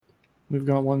We've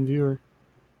got one viewer.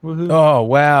 Woohoo. Oh,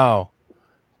 wow.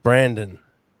 Brandon.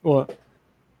 What?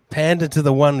 Panda to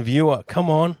the one viewer. Come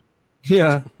on.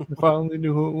 Yeah, if I only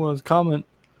knew who it was. Comment.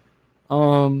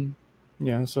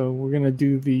 Yeah, so we're going to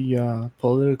do the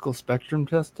political spectrum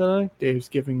test today. Dave's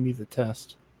giving me the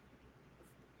test.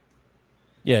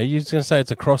 Yeah, you're just going to say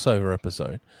it's a crossover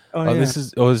episode. Oh, yeah. This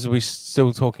is, or is we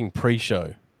still talking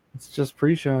pre-show? It's just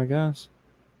pre-show, I guess.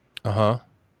 Uh-huh.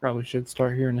 Probably should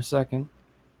start here in a second.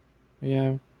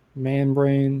 Yeah, Man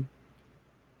Brain.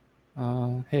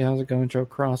 Hey, how's it going? Show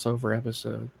crossover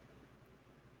episode.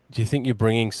 Do you think you're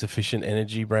bringing sufficient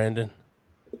energy, Brandon?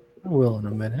 I will in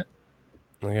a minute.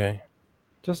 Okay.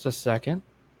 Just a second.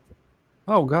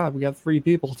 Oh, God, we got 3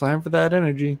 people. Time for that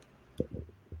energy.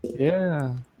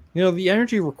 Yeah. You know, the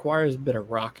energy requires a bit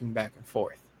of rocking back and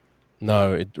forth.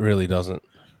 No, it really doesn't.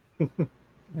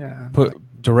 Yeah.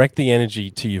 Direct the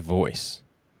energy to your voice.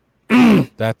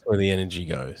 That's where the energy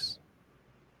goes.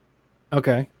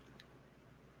 Okay.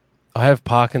 I have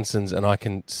Parkinson's and I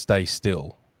can stay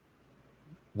still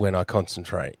when I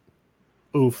concentrate.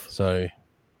 Oof. So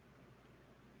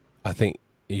I think,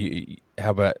 how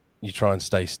about you try and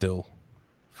stay still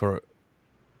for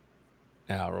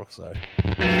an hour or so?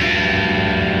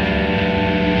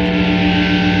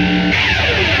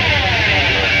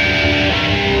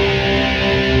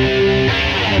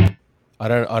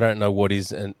 I don't know what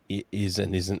is and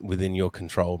isn't within your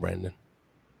control, Brandon.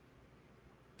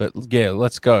 But yeah,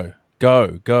 let's go.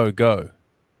 Go.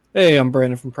 Hey, I'm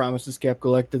Brandon from Promise Escape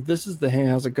Collective. This is the Hey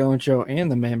How's It Going show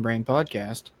and the Man Brain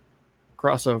podcast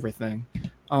crossover thing.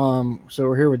 So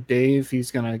we're here with Dave.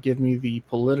 He's gonna give me the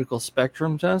political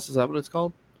spectrum test. Is that what it's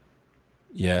called?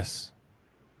 Yes.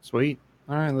 Sweet.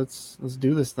 All right, let's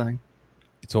do this thing.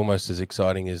 It's almost as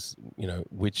exciting as,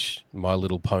 which My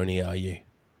Little Pony are you?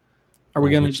 Are we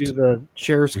gonna do the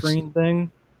share screen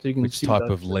thing so you can which see type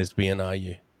of lesbian are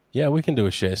you? Yeah, we can do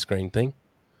a share screen thing.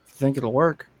 Think it'll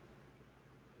work?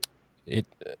 It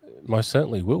most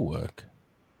certainly will work.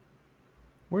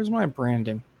 Where's my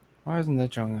branding? Why isn't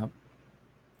that showing up?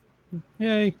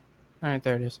 Yay. All right,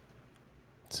 there it is.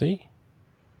 See?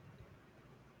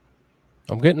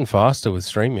 I'm getting faster with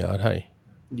StreamYard, hey?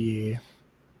 Yeah.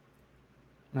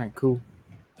 All right, cool.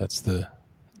 That's the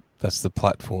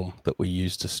platform that we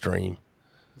use to stream.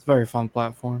 It's a very fun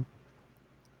platform.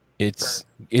 It's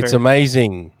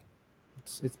amazing.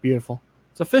 It's beautiful.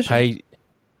 It's efficient. Hey,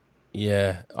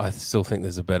 yeah, I still think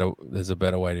there's a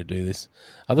better way to do this.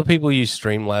 Other people use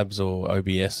Streamlabs or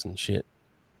OBS and shit.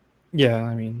 Yeah,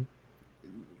 I mean,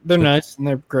 they're nice and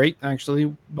they're great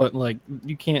actually, but like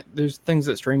you can't. There's things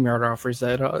that StreamYard offers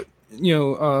that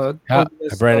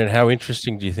Brandon, how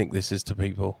interesting do you think this is to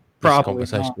people? This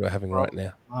conversation we're having right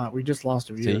now. We just lost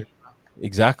a viewer.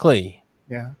 Exactly.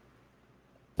 Yeah.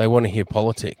 They want to hear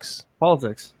politics.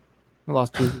 Politics. We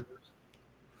lost 2 viewers.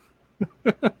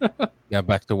 Now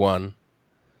back to 1.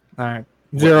 All right.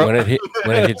 0. When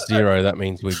it hits 0, that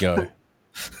means we go.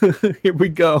 Here we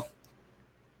go.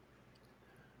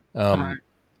 Right.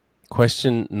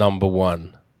 Question number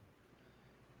 1.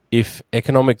 If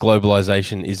economic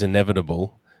globalization is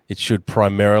inevitable, it should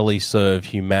primarily serve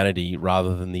humanity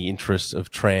rather than the interests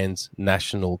of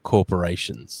transnational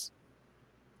corporations.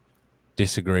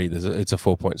 Disagree. It's a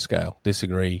 4-point scale.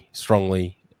 Disagree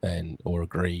strongly or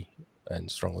agree and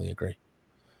strongly agree.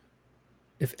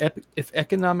 If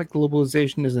economic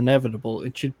globalization is inevitable,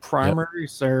 it should primarily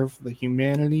serve the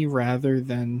humanity rather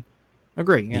than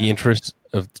agree. The interests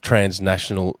of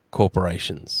transnational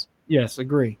corporations. Yes,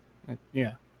 agree.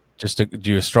 Yeah.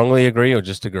 Do you strongly agree or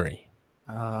just agree?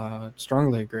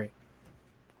 Strongly agree.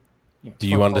 Yeah, do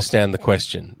you understand the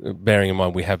question? Bearing in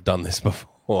mind we have done this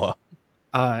before.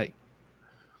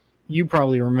 You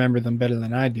probably remember them better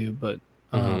than I do, but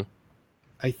I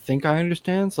think I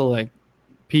understand. So like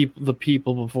the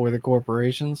people before the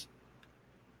corporations.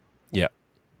 Yeah.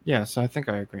 Yeah, so I think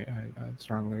I agree. I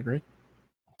strongly agree.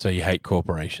 So you hate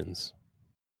corporations.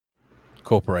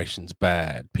 Corporations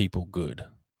bad, people good.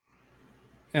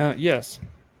 Yes.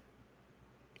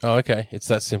 Oh, okay. It's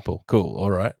that simple. Cool.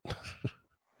 All right.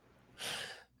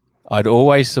 I'd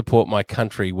always support my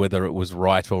country whether it was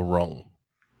right or wrong.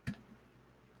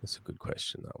 That's a good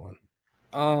question, that one.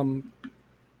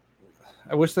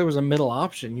 I wish there was a middle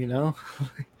option, I'm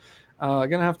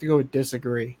gonna have to go with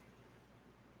disagree.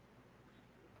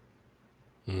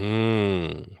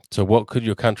 So what could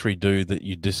your country do that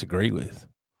you disagree with?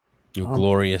 Your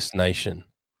glorious nation.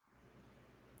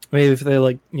 Maybe if they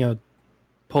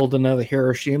pulled another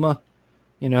Hiroshima,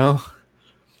 I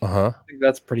think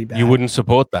that's pretty bad. You wouldn't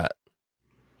support that?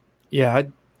 Yeah,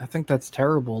 I think that's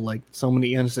terrible. Like so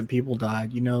many innocent people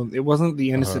died. You know, it wasn't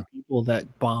the innocent people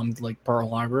that bombed like Pearl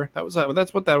Harbor.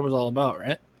 That's what that was all about,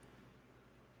 right?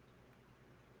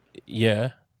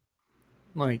 Yeah.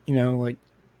 Like, you know, like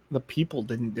the people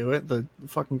didn't do it. The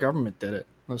fucking government did it.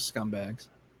 Those scumbags.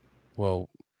 Well,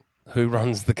 who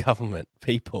runs the government?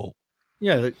 People.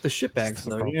 Yeah, the That's shitbags the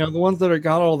though. You know, problem. the ones that are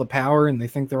got all the power and they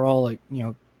think they're all like, you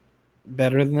know,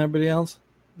 better than everybody else.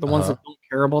 The ones that don't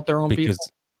care about their own people.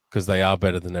 Because they are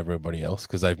better than everybody else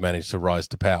because they've managed to rise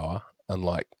to power,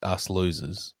 unlike us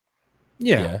losers.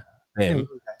 Yeah. Yeah, Yeah, them.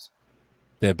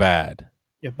 They're bad.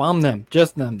 yeah, bomb them.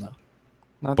 Just them though.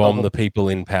 Not Bomb the people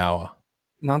in power.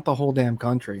 not the whole damn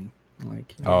country.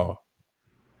 Like, you know, Oh,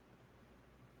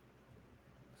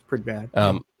 it's pretty bad.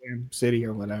 um, Damn city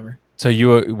or whatever. so you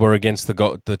were against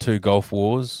the two Gulf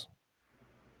Wars?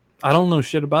 I don't know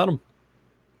shit about them.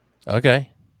 Okay,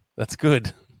 that's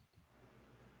good.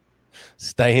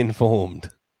 Stay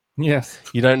informed. Yes.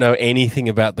 You don't know anything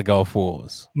about the Gulf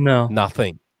Wars. No.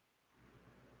 Nothing.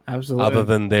 Absolutely. Other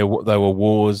than they were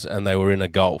wars and they were in a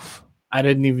Gulf. I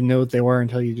didn't even know what they were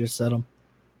until you just said them.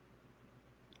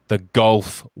 The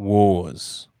Gulf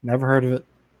Wars. Never heard of it.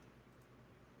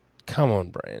 Come on,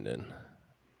 Brandon.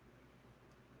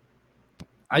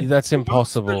 I That's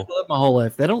impossible. My whole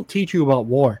life. They don't teach you about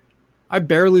war. I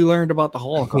barely learned about the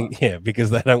Holocaust. Yeah, because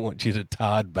they don't want you to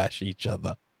tard bash each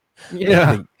other. Yeah.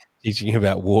 I think teaching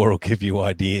about war will give you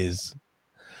ideas.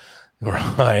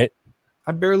 Right.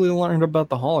 I barely learned about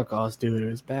the Holocaust, dude. It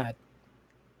was bad.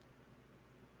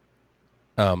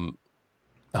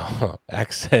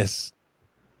 Access,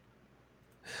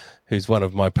 who's one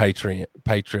of my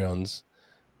Patreons,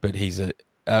 but he's a.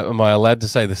 Am I allowed to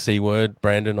say the C word,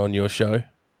 Brandon, on your show?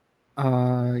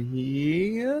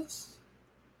 Yes.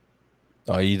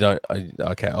 Oh, you don't.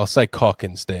 Okay, I'll say cock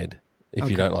instead if you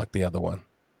Okay. don't like the other one.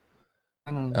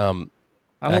 I don't know.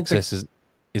 Access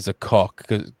is a cock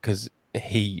because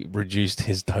he reduced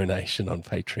his donation on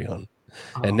Patreon,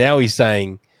 and now he's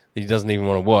saying that he doesn't even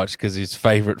want to watch because his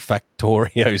favorite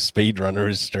Factorio speedrunner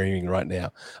is streaming right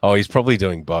now. Oh, he's probably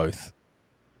doing both.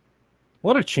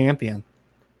 What a champion.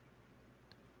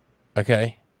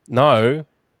 Okay, no,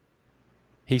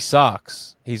 he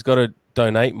sucks. He's got to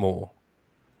donate more.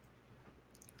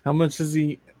 How much does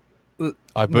he?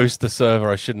 I boost the server.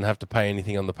 I shouldn't have to pay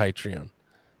anything on the Patreon.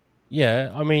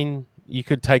 Yeah, I mean, you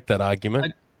could take that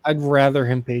argument. I'd rather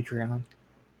him Patreon.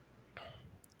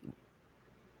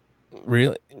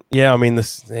 Really? Yeah, I mean, the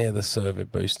server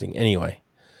boosting. Anyway,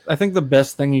 I think the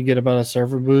best thing you get about a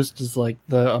server boost is like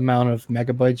the amount of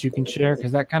megabytes you can share,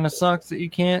 because that kind of sucks that you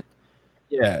can't.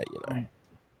 Yeah, you know.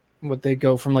 What they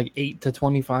go from like 8 to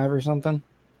 25 or something,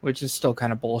 which is still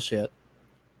kind of bullshit.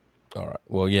 All right.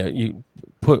 Well, yeah, you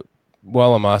put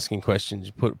while I'm asking questions,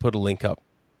 you put a link up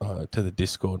to the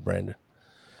Discord, Brandon.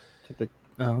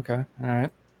 Oh, okay. All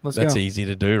right. That's easy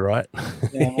to do, right?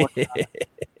 Yeah,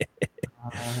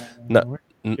 No,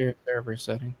 server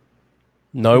setting.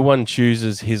 No one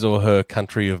chooses his or her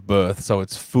country of birth, so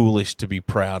it's foolish to be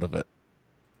proud of it.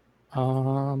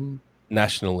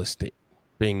 Nationalistic,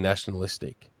 being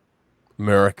nationalistic.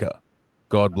 America,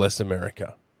 God bless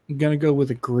America. I'm gonna go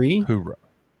with agree. Hoorah!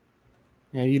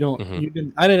 Yeah, you don't. You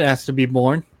didn't. I didn't ask to be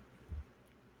born.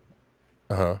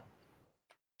 So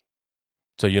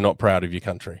you're not proud of your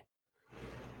country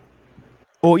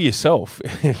or yourself.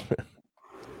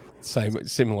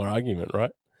 Similar argument,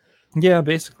 right? Yeah,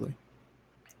 basically.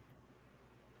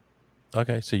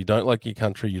 Okay, so you don't like your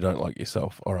country, you don't like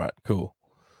yourself. All right, cool.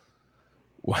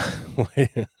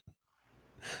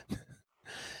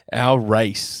 Our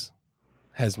race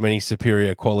has many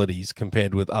superior qualities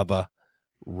compared with other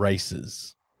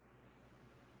races.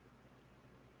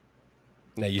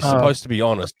 Now you're supposed to be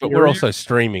honest, but we're also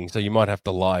streaming, so you might have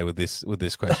to lie with this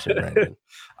question, Brandon.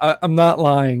 I'm not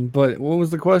lying, but what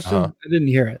was the question? I didn't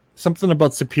hear it. Something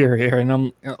about superior, and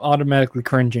I'm automatically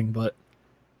cringing. But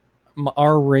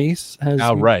our race has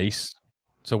race.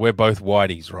 So we're both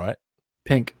whiteys, right?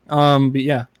 Pink. But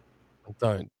yeah.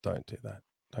 Don't do that.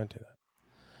 Don't do that.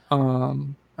 All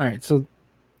right. So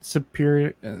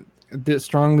superior.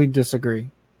 Strongly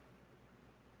disagree.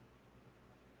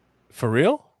 For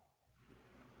real?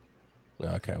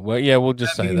 Okay. Well, yeah, we'll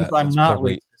just say that. I'm not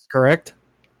racist, correct?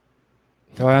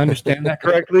 Do I understand that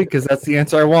correctly? Because that's the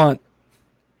answer I want.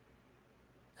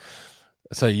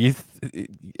 So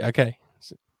okay.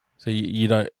 So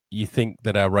you think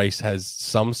that our race has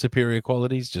some superior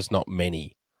qualities, just not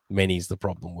many. Many's the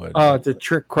problem word. Oh, it's a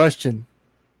trick question.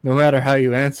 No matter how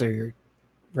you answer, you're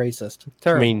racist.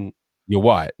 Terrible. I mean, you're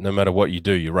white. No matter what you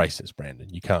do, you're racist, Brandon.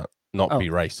 You can't not be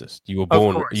racist. You were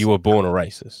born a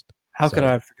racist. How could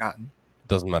I have forgotten?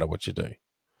 Doesn't matter what you do.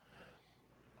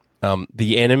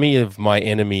 The enemy of my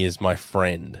enemy is my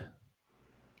friend.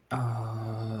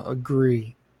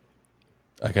 Agree.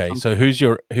 Okay, so who's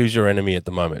your enemy at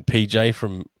the moment? PJ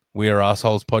from We Are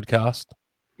Assholes podcast,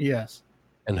 Yes.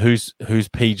 and who's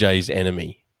PJ's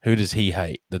enemy? Who does he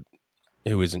hate? That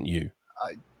who isn't you?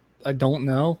 I don't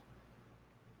know.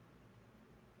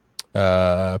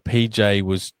 PJ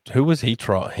was who was he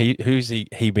who's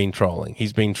he been trolling?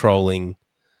 He's been trolling.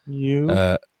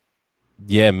 You.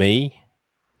 Yeah, me.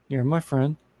 You're my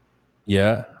friend.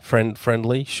 Yeah,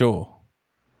 friendly, sure.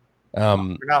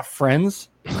 We're not friends.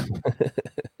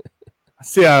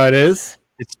 See how it is.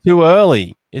 It's too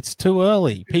early. It's too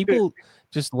early. People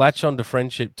just latch onto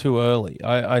friendship too early.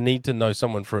 I need to know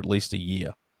someone for at least a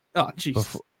year Oh,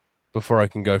 jeez. before I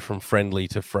can go from friendly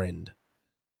to friend.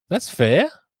 That's fair.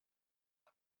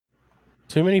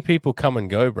 Too many people come and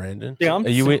go, Brandon. Yeah,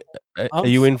 are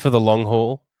you in for the long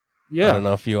haul? Yeah. I don't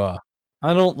know if you are.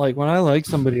 I don't like when I like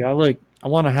somebody. I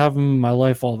want to have them in my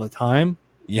life all the time.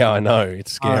 Yeah, I know.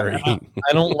 It's scary.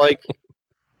 I don't like.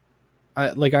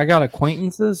 I got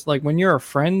acquaintances. Like when you're a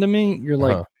friend to me, you're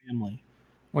like family.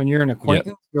 When you're an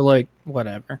acquaintance, you're like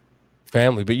whatever.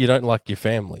 Family, but you don't like your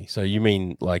family. So you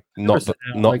mean like not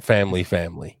like,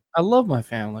 family? I love my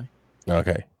family.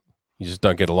 Okay. You just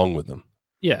don't get along with them.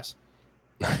 Yes.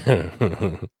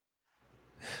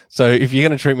 So if you're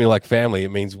going to treat me like family,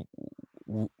 it means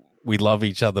we love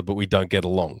each other, but we don't get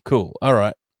along. Cool. All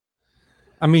right.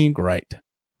 I mean, great.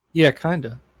 Yeah, kind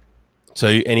of. So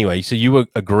anyway, so you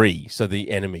agree. So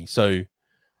the enemy. So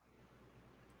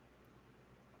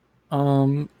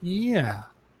yeah.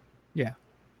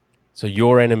 So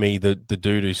your enemy, the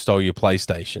dude who stole your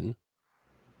PlayStation,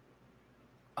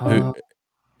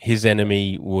 his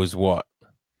enemy was what?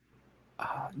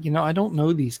 I don't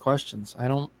know these questions. I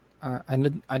don't. I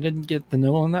didn't get to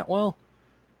know him that well.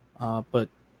 But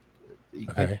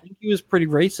I think he was pretty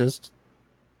racist.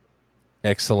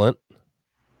 Excellent.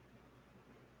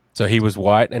 So he was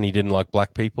white and he didn't like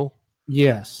black people?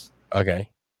 Yes. Okay.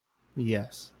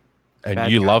 Yes.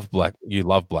 And you love black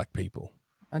people.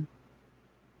 I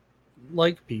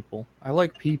like people. I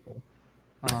like people.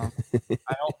 I don't,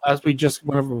 as we just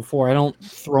went over before, I don't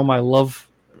throw my love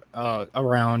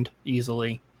around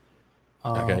easily.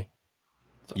 Okay.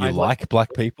 You like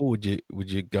black people? Would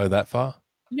you go that far?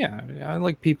 Yeah, I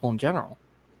like people in general.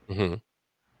 Mm-hmm.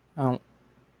 I don't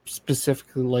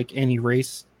specifically like any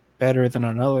race better than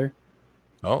another.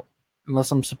 Oh.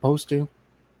 Unless I'm supposed to.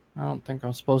 I don't think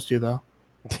I'm supposed to though.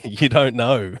 You don't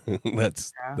know.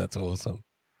 That's awesome.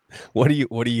 What do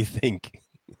you think?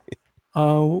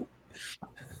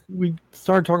 We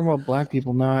started talking about black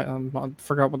people. Now I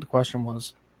forgot what the question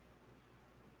was.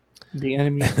 The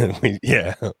enemy.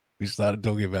 We started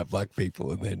talking about black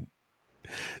people and then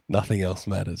nothing else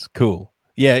matters. Cool.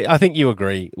 Yeah, I think you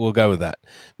agree. We'll go with that.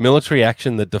 Military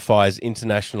action that defies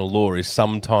international law is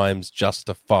sometimes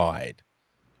justified.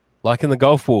 Like in the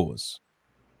Gulf Wars.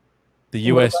 The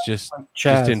US just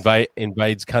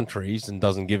invades countries and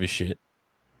doesn't give a shit.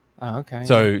 Oh, okay.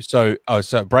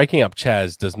 So breaking up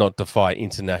Chaz does not defy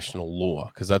international law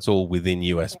because that's all within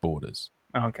US borders.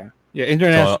 Okay. Yeah,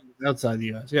 international outside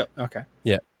the US. Yep. Okay.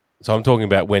 Yeah. So I'm talking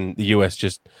about when the US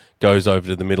just goes over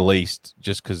to the Middle East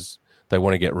just because they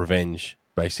want to get revenge,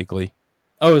 basically.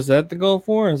 Oh, is that the Gulf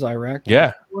War? Is Iraq?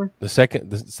 Yeah. The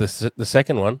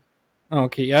second one.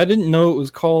 Okay. Yeah, I didn't know it was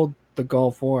called the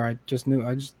Gulf War. I just knew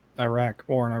Iraq,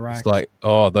 war in Iraq. It's like,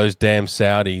 oh, those damn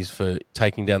Saudis for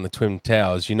taking down the Twin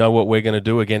Towers. You know what we're going to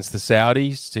do against the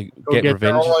Saudis to get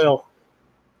revenge? Oil.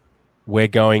 We're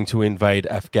going to invade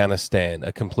Afghanistan,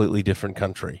 a completely different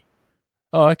country.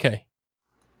 Oh, okay.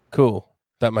 Cool.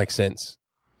 That makes sense.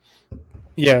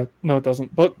 Yeah, no, it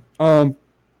doesn't. But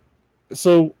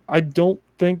so I don't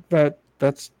think that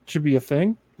should be a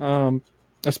thing.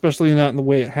 Especially not in the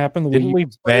way it happened. Didn't we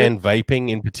ban vaping,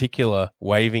 in particular,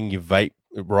 waving your vape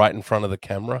right in front of the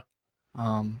camera?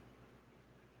 Or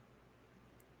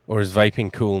is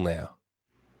vaping cool now?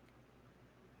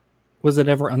 Was it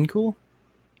ever uncool?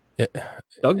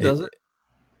 Doug does it.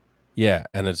 Yeah,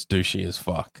 and it's douchey as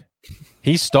fuck.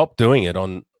 He stopped doing it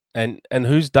on and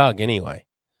who's Doug anyway?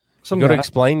 You got to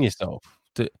explain yourself.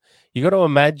 You got to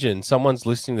imagine someone's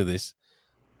listening to this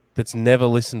that's never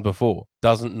listened before,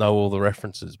 doesn't know all the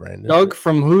references, Brandon. Doug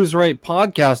from Who's Right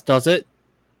podcast does it.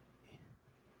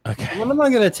 Okay. When am I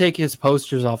going to take his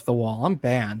posters off the wall? I'm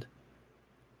banned.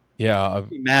 Yeah, I'd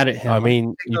be mad at him. I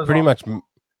mean, you pretty much.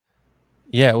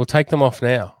 Yeah, we'll take them off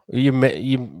now.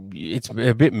 It's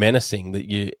a bit menacing that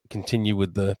you continue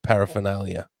with the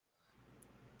paraphernalia.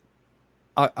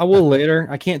 I will later.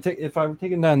 I can't take if I'm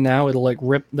taking down now. It'll like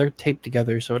rip. They're taped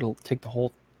together, so it'll take the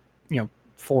whole,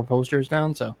 4 posters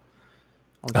down. So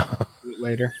I'll do it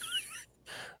later.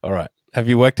 All right. Have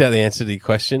you worked out the answer to the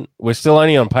question? We're still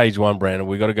only on page 1, Brandon.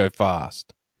 We got to go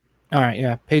fast. All right,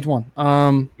 yeah, page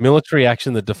 1. Military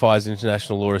action that defies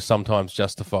international law is sometimes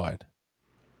justified.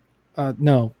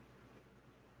 No.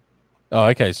 Oh,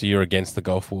 okay. So you're against the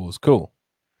Gulf Wars. Cool.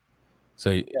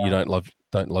 So you don't love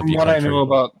From your what country. I know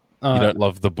about, you don't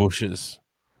love the Bushes.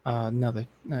 no,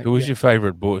 Who was your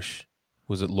favorite Bush?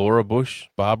 Was it Laura Bush,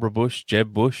 Barbara Bush,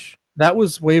 Jeb Bush? That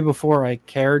was way before I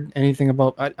cared anything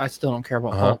about. I still don't care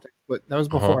about politics, but that was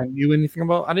before I knew anything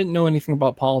about. I didn't know anything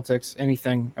about politics,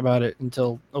 anything about it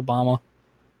until Obama.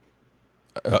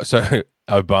 So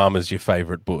Obama's your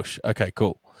favorite Bush. Okay,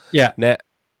 cool. Yeah. Now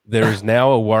there is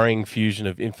now a worrying fusion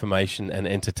of information and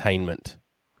entertainment.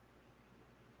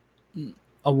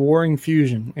 A warring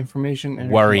fusion, information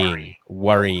and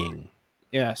Worrying.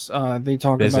 Yes. They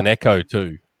talk There's about. an echo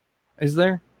too. Is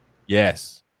there?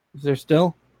 Yes. Is there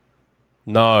still?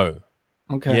 No.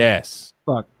 Okay. Yes.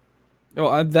 Fuck.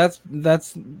 Oh, that's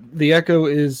the echo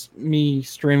is me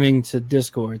streaming to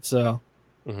Discord. So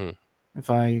if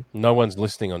I no one's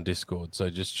listening on Discord, so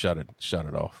just shut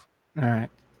it off. All right.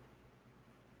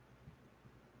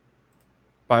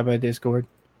 Bye Discord.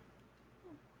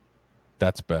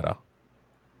 That's better.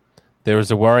 There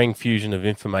is a worrying fusion of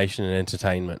information and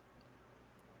entertainment.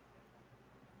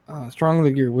 Strongly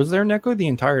agree. Was there an echo the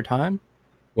entire time?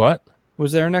 What?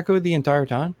 Was there an echo the entire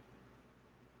time?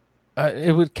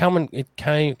 It would come and it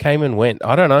came and went.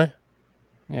 I don't know.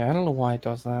 Yeah, I don't know why it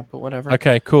does that, but whatever.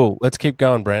 Okay, cool. Let's keep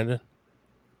going, Brandon.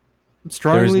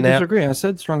 Strongly disagree. I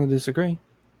said strongly disagree.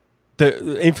 The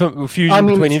fusion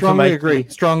between strongly information.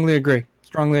 Strongly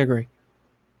agree.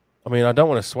 I mean, I don't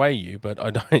want to sway you, but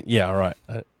I don't. Yeah, all right.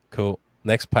 Cool.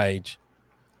 Next page.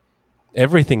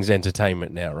 Everything's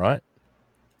entertainment now, right?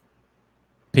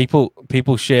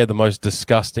 People share the most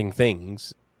disgusting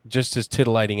things just as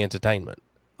titillating entertainment.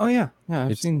 Oh yeah.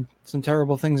 I've seen some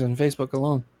terrible things on Facebook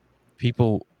alone.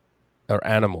 People are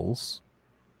animals,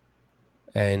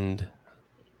 and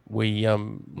we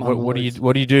what do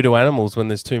you do to animals when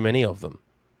there's too many of them?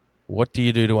 What do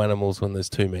you do to animals when there's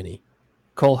too many?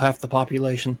 Cull half the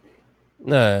population.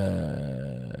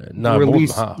 No, more than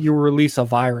half. You release a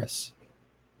virus.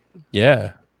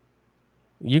 Yeah,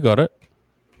 you got it.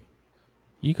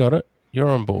 You're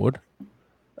on board.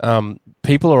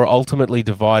 People are ultimately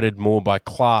divided more by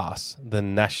class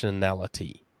than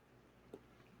nationality.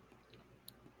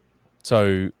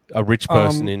 So a rich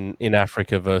person in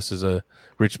Africa versus a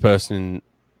rich person in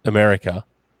America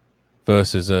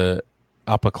versus a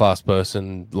upper class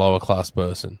person, lower class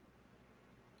person.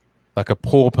 Like a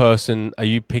poor person. Are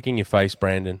you picking your face,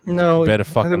 Brandon? No. You better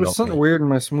fucking there was something weird in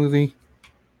my smoothie.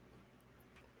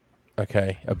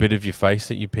 Okay, a bit of your face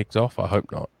that you picked off? I hope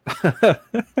not.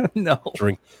 No.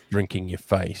 Drinking your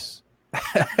face.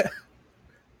 I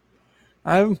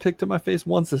haven't picked up my face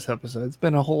once this episode. It's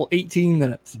been a whole 18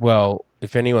 minutes. Well,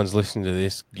 if anyone's listening to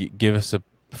this, give us a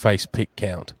face pick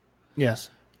count. Yes.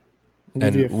 I'll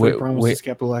give you a free Promise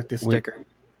to Skepgalactus sticker.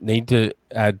 Need to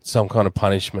add some kind of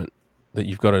punishment that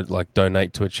you've got to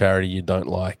donate to a charity you don't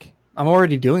like. I'm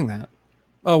already doing that.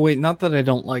 Oh, wait, not that I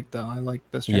don't like, though. I like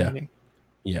this charity.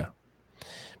 Yeah.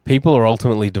 People are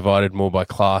ultimately divided more by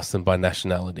class than by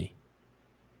nationality.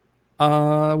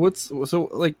 I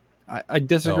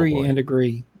disagree and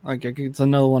agree. It's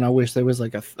another one. I wish there was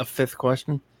a fifth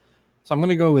question. So I'm going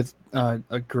to go with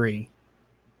agree.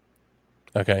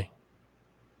 Okay.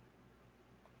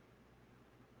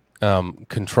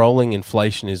 Controlling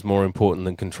inflation is more important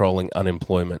than controlling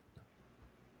unemployment.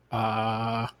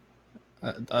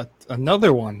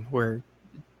 Another one where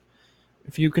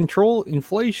if you control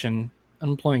inflation,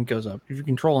 unemployment goes up. If you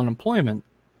control unemployment,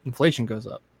 inflation goes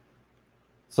up.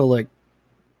 So,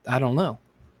 I don't know.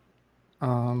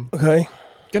 Okay.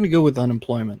 Gonna go with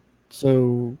unemployment.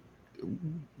 So,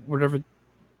 whatever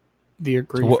the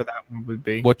agree for that one would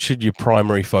be. What should your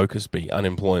primary focus be?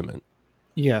 Unemployment.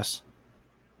 Yes.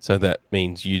 So that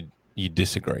means you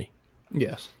disagree.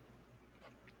 Yes.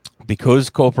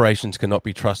 Because corporations cannot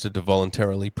be trusted to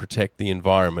voluntarily protect the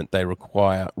environment, they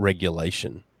require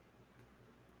regulation.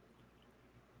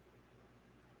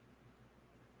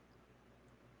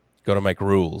 Got to make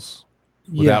rules.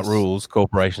 Without rules,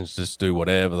 corporations just do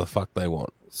whatever the fuck they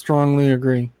want. Strongly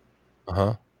agree.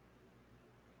 So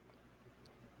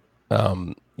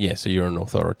you're an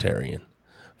authoritarian.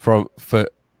 From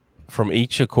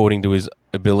each according to his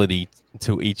ability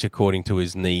to each according to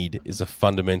his need is a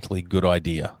fundamentally good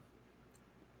idea.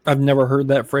 I've never heard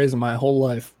that phrase in my whole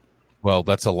life. Well,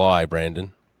 that's a lie,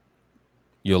 Brandon.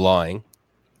 You're lying.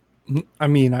 I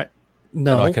mean,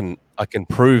 no. And I can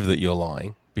prove that you're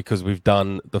lying because we've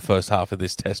done the first half of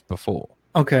this test before.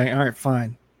 Okay, all right,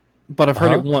 fine. But I've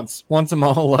heard it once in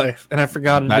my whole life, and I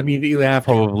forgot it immediately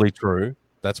after. Probably true.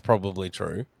 That's probably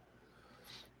true.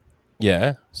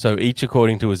 Yeah. So each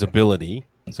according to his ability.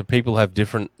 So people have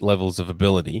different levels of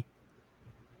ability.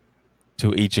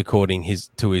 To each according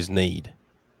to his need.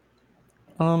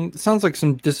 It sounds like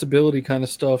some disability kind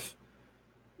of stuff.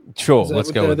 Sure,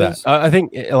 let's go with that. I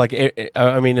think,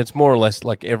 I mean, it's more or less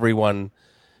like everyone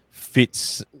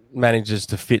manages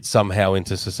to fit somehow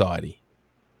into society.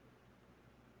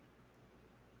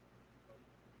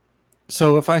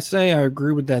 So if I say I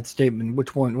agree with that statement,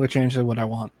 which answer would I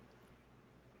want?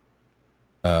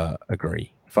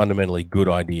 Agree. Fundamentally good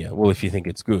idea. Well, if you think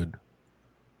it's good.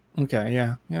 Okay,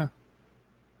 yeah.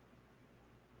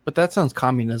 But that sounds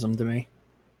communism to me.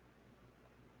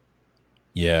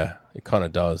 Yeah, it kind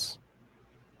of does.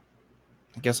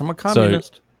 I guess I'm a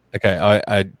communist. So, okay,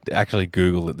 I actually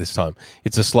Googled it this time.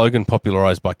 It's a slogan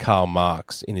popularized by Karl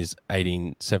Marx in his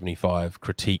 1875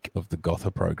 Critique of the Gotha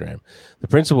program. The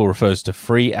principle refers to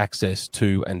free access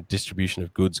to and distribution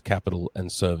of goods, capital,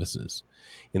 and services.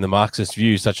 In the Marxist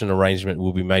view, such an arrangement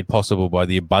will be made possible by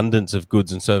the abundance of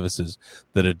goods and services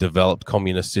that a developed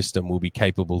communist system will be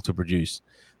capable to produce.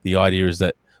 The idea is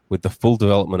that with the full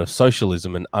development of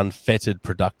socialism and unfettered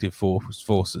productive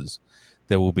forces,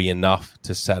 there will be enough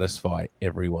to satisfy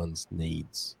everyone's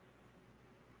needs.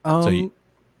 So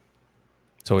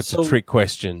it's a trick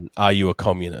question. Are you a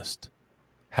communist?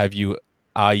 Are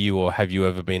you or have you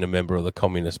ever been a member of the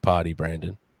Communist Party,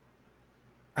 Brandon?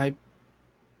 Have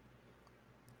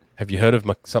you heard of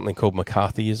something called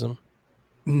McCarthyism?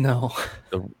 No.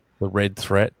 The Red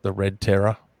Threat, the Red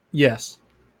Terror? Yes.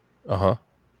 Uh-huh.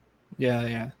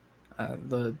 Yeah.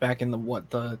 Back in the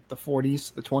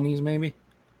 40s, the 20s maybe?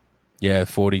 Yeah,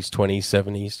 40s, 20s,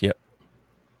 70s. Yep.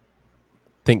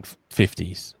 Think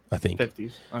 50s, I think.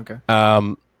 50s. Okay.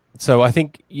 So I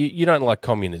think you don't like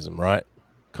communism, right?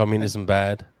 Communism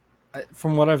bad?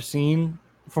 From what I've seen,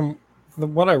 from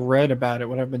what I read about it,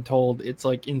 what I've been told, it's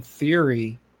like in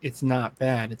theory, it's not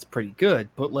bad. It's pretty good,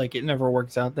 but like it never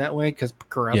works out that way because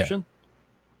corruption,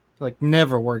 like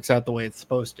never works out the way it's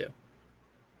supposed to.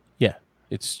 Yeah,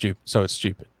 it's stupid. So it's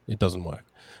stupid. It doesn't work.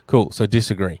 Cool. So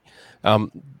disagree.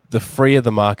 The freer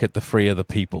the market, the freer the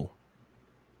people.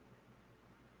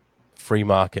 Free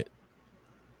market.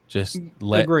 Just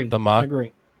let the market.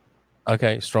 Agree.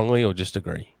 Okay, strongly or just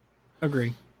agree? Agree.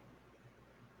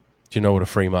 Do you know what a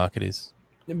free market is?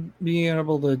 Being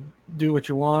able to do what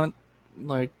you want,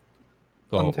 like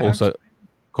also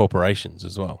corporations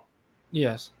as well.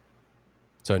 Yes.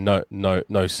 So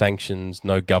no sanctions,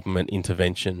 no government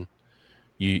intervention.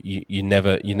 You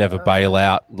never bail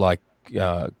out like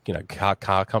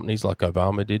car companies like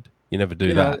Obama did. You never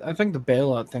do that. I think the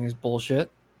bailout thing is bullshit.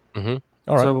 Mm-hmm.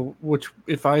 All right. So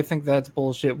if I think that's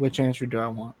bullshit, which answer do I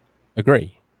want?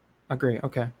 Agree.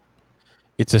 Okay.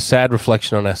 It's a sad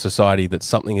reflection on our society that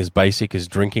something as basic as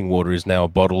drinking water is now a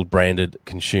bottled, branded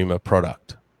consumer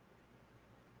product.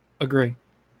 Agree.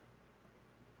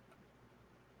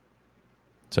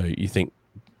 So you think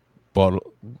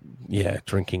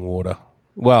drinking water.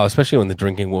 Well, especially when the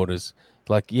drinking water's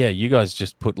like, you guys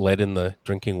just put lead in the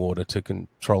drinking water to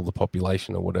control the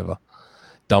population or whatever.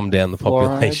 Dumb down the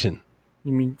population.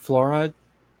 You mean fluoride?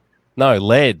 No,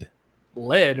 lead.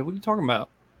 Lead? What are you talking about?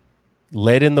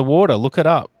 Lead in the water. Look it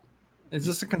up. Is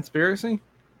this a conspiracy?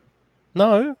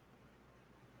 No.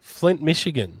 Flint,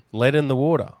 Michigan. Lead in the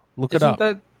water. Look it up.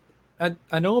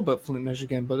 I know about Flint,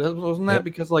 Michigan, but wasn't that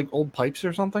because like old pipes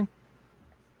or something?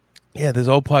 Yeah, there's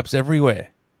old pipes everywhere.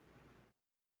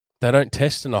 They don't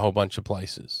test in a whole bunch of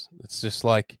places. It's just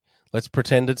like, let's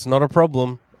pretend it's not a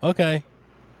problem. Okay.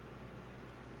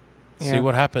 See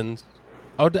what happens.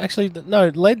 Oh, actually, no,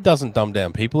 lead doesn't dumb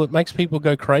down people. It makes people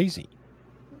go crazy.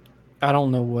 I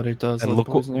don't know what it does. And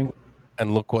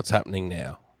look what's happening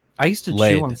now. I used to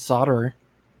chew on solder.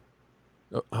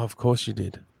 Oh, of course you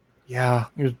did. Yeah,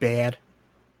 it was bad.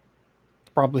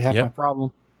 It's probably half my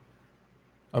problem.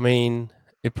 I mean,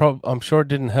 I'm sure it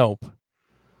didn't help.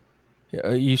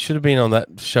 You should have been on that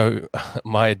show,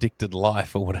 My Addicted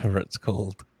Life, or whatever it's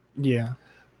called. Yeah.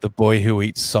 The boy who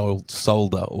eats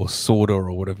solder or soda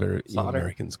or whatever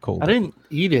Americans call it. I didn't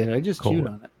eat it. I just chewed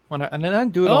on it. And then I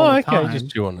do it all the time. Okay, just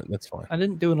chew on it. That's fine. I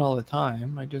didn't do it all the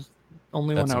time. When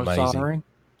I was soldering.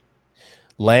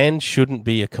 Land shouldn't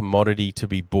be a commodity to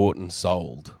be bought and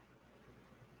sold.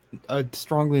 I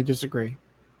strongly disagree.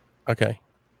 Okay.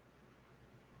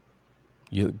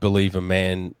 You believe a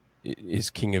man is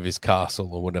king of his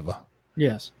castle or whatever?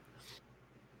 Yes.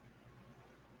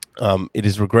 It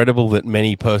is regrettable that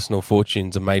many personal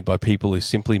fortunes are made by people who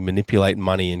simply manipulate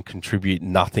money and contribute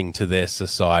nothing to their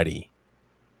society.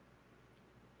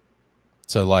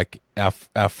 So like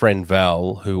our friend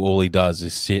Val, who all he does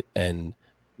is sit and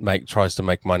tries to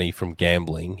make money from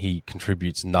gambling. He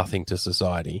contributes nothing to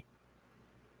society.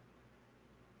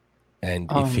 And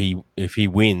if he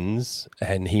wins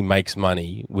and he makes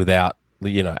money without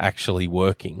actually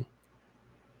working,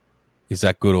 is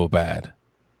that good or bad?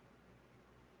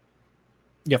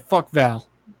 Yeah, fuck Val.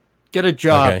 Get a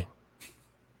job. Okay.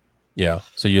 Yeah.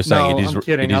 So you're saying No, I'm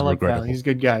kidding. it I is like regrettable. Val. He's a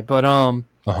good guy. But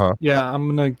yeah, I'm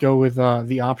gonna go with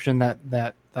the option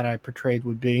that I portrayed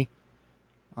would be.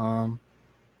 So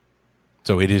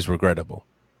it is regrettable.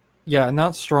 Yeah,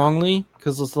 not strongly,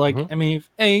 because it's like, I mean,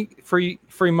 free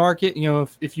market.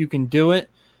 If you can do it,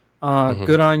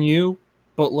 good on you.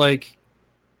 But like,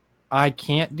 I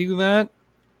can't do that,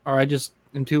 or I just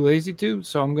am too lazy to.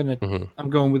 So I'm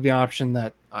going with the option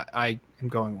that I am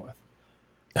going with.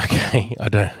 Okay, I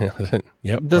don't.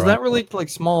 Yep. Does that relate to like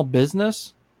small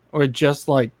business, or just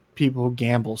like people who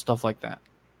gamble, stuff like that?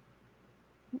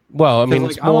 Well, I mean,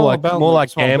 Like, it's more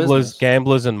like gamblers,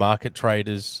 gamblers and market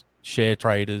traders, share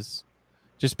traders,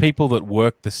 just people that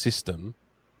work the system.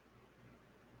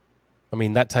 I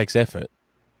mean, that takes effort.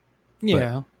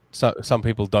 Yeah. So some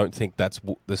people don't think that's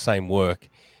the same work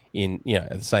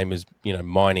the same as,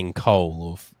 mining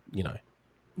coal or,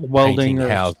 Welding painting or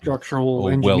houses structural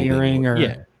or engineering welding. or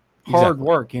Yeah, hard exactly.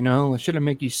 work. It shouldn't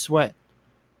make you sweat.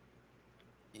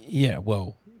 Yeah,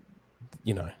 well,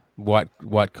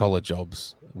 white collar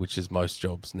jobs, which is most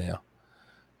jobs now.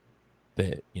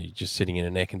 They're just sitting in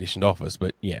an air conditioned office,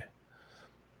 but yeah,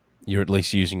 you're at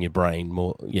least using your brain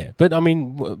more. Yeah, but I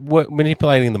mean,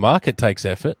 manipulating the market takes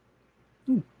effort.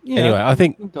 Yeah, Anyway, I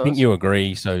think does. you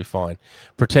agree, so fine.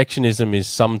 Protectionism is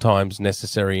sometimes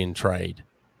necessary in trade.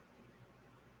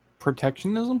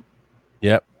 Protectionism?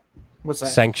 Yep. What's that?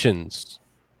 Sanctions.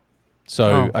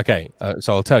 So okay,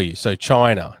 so I'll tell you. So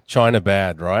China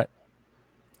bad, right?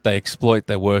 They exploit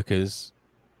their workers,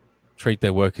 treat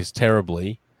their workers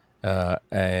terribly,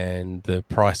 and the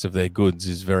price of their goods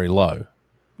is very low.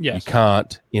 Yes. You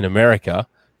can't in America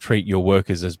treat your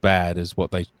workers as bad as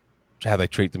how they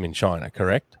treat them in China,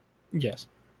 correct? Yes.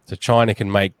 So China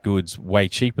can make goods way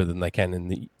cheaper than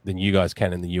than you guys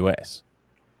can in the US.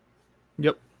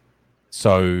 Yep.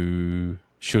 So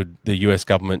should the US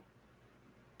government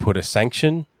put a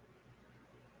sanction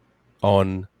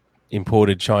on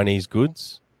imported Chinese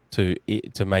goods to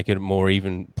make it a more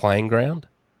even playing ground?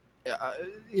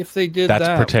 If they did That's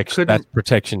that, protection. That's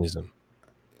protectionism.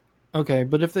 Okay,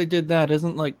 but if they did that,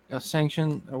 isn't like a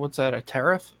sanction? What's that? A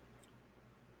tariff?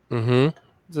 Mm-hmm.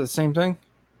 Is it the same thing?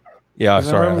 Yeah,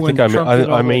 sorry. I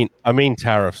think I mean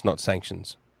tariffs, not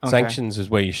sanctions. Okay. Sanctions is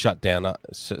where you shut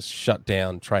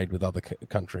down trade with other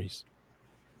countries.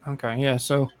 Okay, yeah.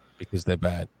 So because they're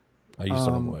bad. I used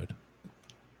the wrong word.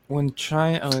 When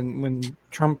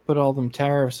Trump put all them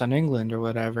tariffs on England or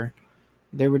whatever,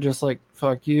 they were just like,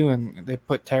 "Fuck you," and they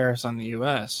put tariffs on the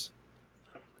U.S.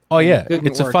 Oh yeah,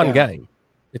 it's a fun game.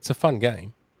 It's a fun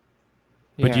game.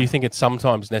 But do you think it's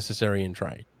sometimes necessary in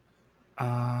trade?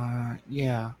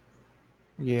 Yeah.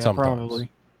 Yeah, sometimes. Probably.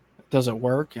 Does it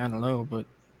work? I don't know, but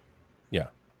yeah,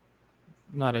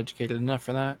 I'm not educated enough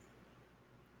for that.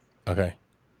 Okay.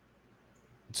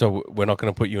 So we're not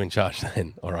going to put you in charge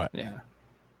then. All right. Yeah.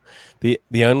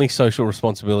 The only social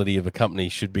responsibility of a company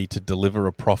should be to deliver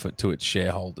a profit to its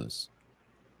shareholders.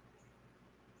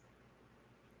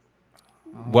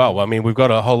 Well, I mean, we've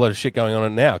got a whole lot of shit going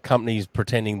on now. Companies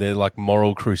pretending they're like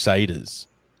moral crusaders.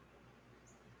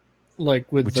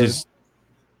 Like with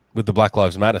the Black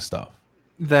Lives Matter stuff.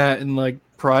 That and like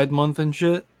Pride Month and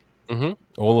shit. Mm-hmm.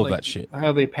 All of that shit.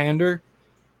 How they pander.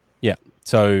 Yeah.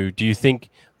 So do you think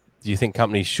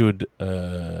companies should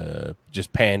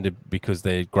just pander because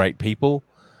they're great people,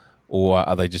 or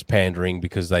are they just pandering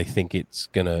because they think it's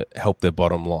going to help their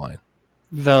bottom line?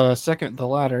 The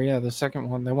latter, yeah, the second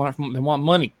one. They want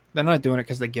money. They're not doing it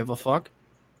because they give a fuck.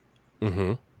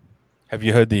 Mm-hmm. Have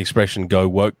you heard the expression "go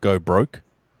woke, go broke"?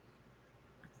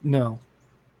 No.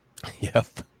 Yep.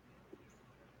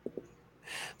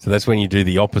 So that's when you do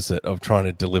the opposite of trying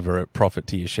to deliver a profit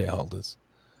to your shareholders.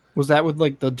 Was that with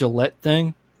like the Gillette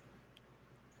thing?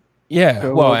 Yeah,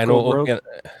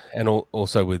 and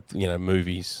also with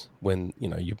movies when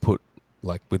you put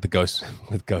like with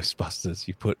Ghostbusters,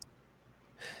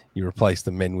 you replace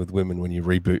the men with women when you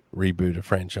reboot a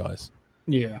franchise.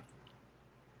 Yeah.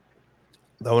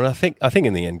 Though, and I think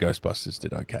in the end Ghostbusters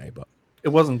did okay, but it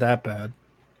wasn't that bad.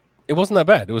 It wasn't that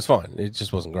bad. It was fine. It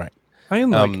just wasn't great. I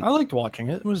liked watching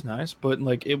it. It was nice, but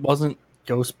like it wasn't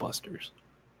Ghostbusters.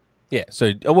 Yeah.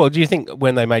 So, well, do you think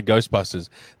when they made Ghostbusters,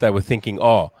 they were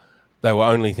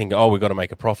only thinking, we've got to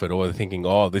make a profit, or they're thinking,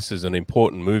 this is an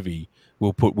important movie,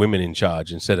 we'll put women in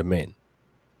charge instead of men?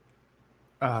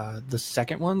 The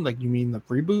second one, like you mean the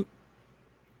reboot?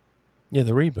 Yeah,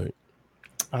 the reboot.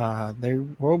 They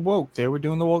were woke. They were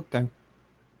doing the woke thing.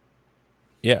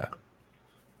 Yeah.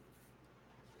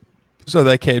 So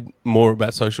they cared more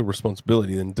about social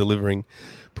responsibility than delivering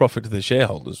profit to the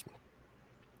shareholders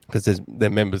because they're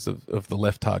members of the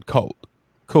left-hard cult.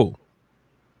 Cool.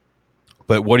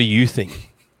 But what do you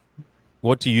think?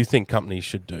 What do you think companies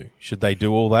should do? Should they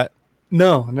do all that?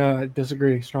 No, I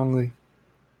disagree strongly.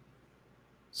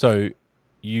 So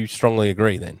you strongly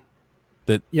agree then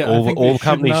that Yeah, I all think they should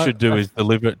companies not. should do is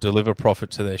deliver profit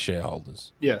to their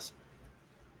shareholders. Yes,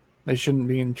 they shouldn't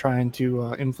be in trying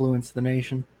to influence the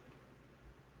nation.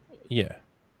 Yeah.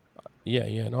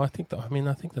 Yeah. No, I think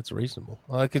that's reasonable.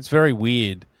 Like, it's very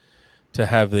weird to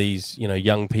have these,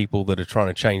 young people that are trying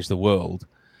to change the world,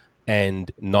 and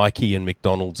Nike and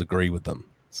McDonald's agree with them.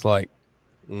 It's like,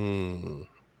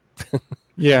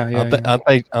 Yeah.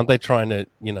 aren't they trying to,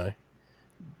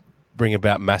 bring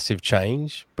about massive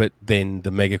change, but then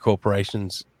the mega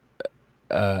corporations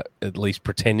at least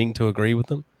pretending to agree with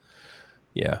them?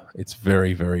 Yeah, it's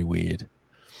very, very weird.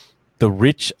 The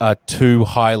rich are too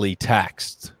highly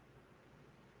taxed.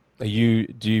 Do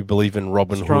you believe in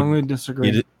Robin Strongly Hood?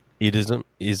 disagree.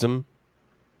 Ism?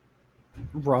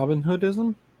 Robin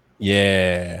Hoodism?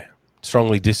 Yeah,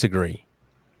 strongly disagree.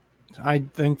 I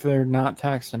think they're not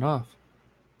taxed enough.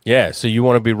 Yeah, so you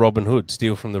want to be Robin Hood,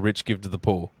 steal from the rich, give to the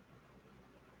poor.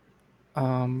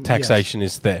 Taxation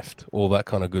is theft, all that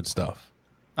kind of good stuff.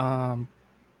 I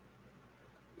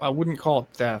wouldn't call it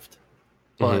theft,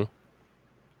 but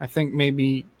I think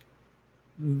maybe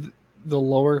the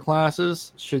lower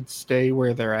classes should stay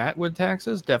where they're at with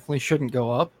taxes. Definitely shouldn't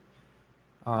go up.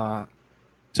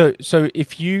 So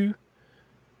if you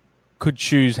could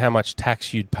choose how much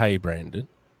tax you'd pay, Brandon,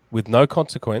 with no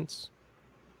consequence,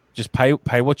 just pay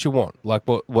what you want, like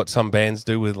what some bands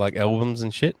do with like albums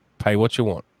and shit. Pay what you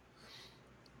want.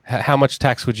 How much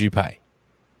tax would you pay?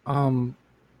 I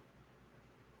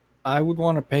would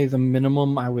want to pay the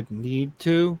minimum I would need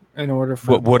to in order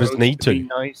for what does need to be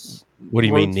nice. What do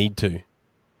you mean need to?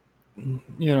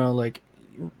 Like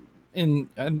in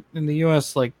the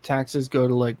U.S., like taxes go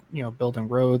to like building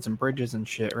roads and bridges and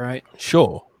shit, right?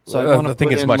 Sure. So I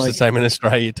think it's much the same in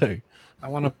Australia too. I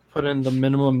want to put in the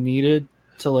minimum needed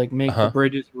to like make the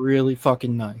bridges really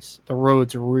fucking nice, the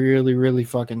roads really, really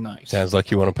fucking nice. Sounds like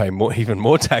you want to pay even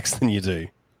more tax than you do.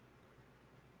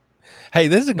 Hey,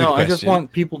 there's a good question. I just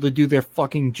want people to do their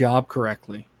fucking job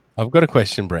correctly. I've got a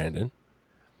question, Brandon.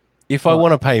 If I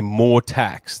want to pay more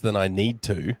tax than I need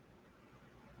to,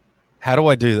 how do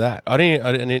I do that?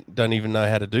 I don't even know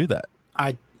how to do that.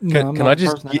 Can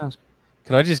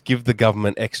I just give the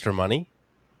government extra money?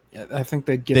 Yeah, I think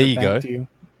they'd give it back to you.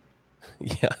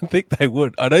 Yeah, I think they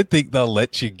would. I don't think they'll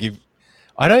let you give.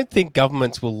 I don't think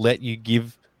governments will let you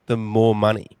give them more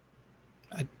money.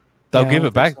 They'll give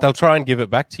it back. So. They'll try and give it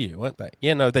back to you, won't they?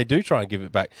 Yeah, no, they do try and give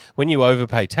it back. When you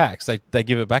overpay tax, they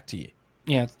give it back to you.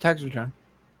 Yeah, it's a tax return.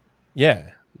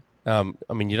 Yeah. I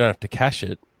mean, you don't have to cash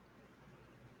it.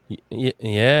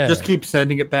 Yeah. Just keep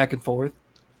sending it back and forth.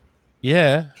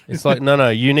 Yeah. It's like, no,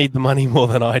 you need the money more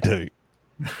than I do.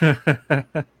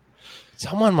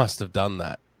 Someone must have done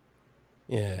that.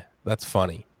 Yeah, that's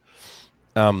funny.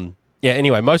 Yeah,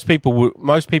 anyway, most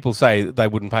people say they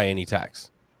wouldn't pay any tax.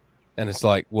 And it's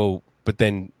like, well, but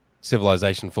then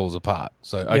civilization falls apart.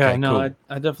 So, okay, yeah, no, cool.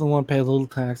 I definitely want to pay a little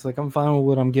tax. Like, I'm fine with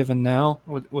what I'm given now.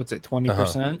 What's it,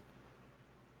 20%?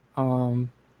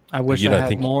 I wish I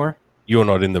had more. You're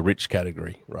not in the rich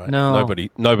category, right? No.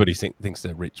 Nobody thinks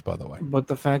they're rich, by the way. But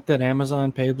the fact that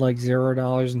Amazon paid like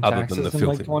 $0 in taxes in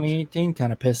like 2018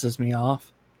 kind of pisses me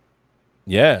off.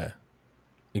 Yeah,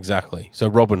 exactly. So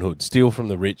Robin Hood, steal from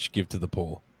the rich, give to the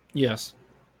poor. Yes.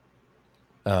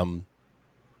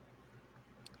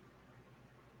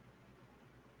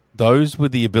 Those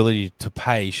with the ability to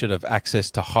pay should have access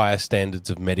to higher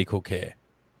standards of medical care.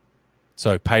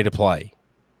 So pay to play.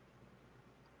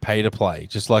 Pay to play,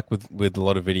 just like with a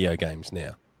lot of video games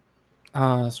now.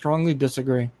 Strongly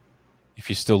disagree. If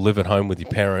you still live at home with your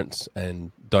parents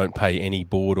and don't pay any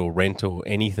board or rent or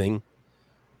anything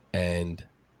and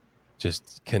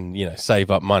just can,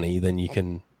 save up money, then you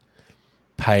can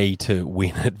pay to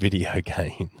win at video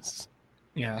games.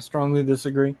 Yeah, strongly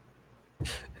disagree.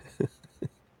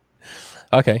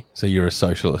 Okay, so you're a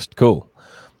socialist. Cool.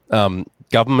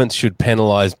 Governments should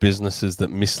penalize businesses that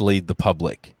mislead the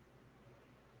public.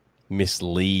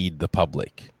 Mislead the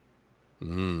public.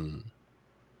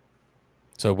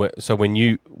 So when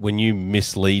you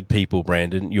mislead people,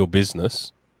 Brandon, your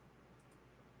business.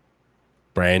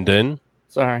 Brandon.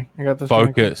 Sorry, I got this.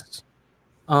 Focus.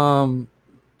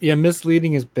 Yeah,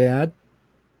 misleading is bad.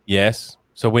 Yes.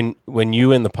 So when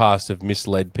you in the past have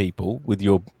misled people with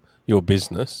your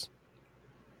business,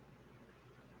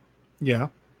 Yeah,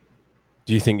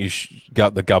 do you think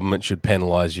the government should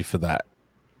penalize you for that?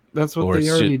 that's what Or they it's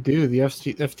just, already do. The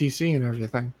FTC and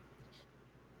everything.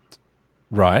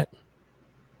 right?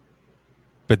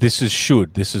 But this is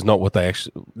should. This is not what they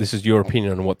actually. This is your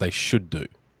opinion on what they should do.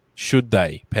 Should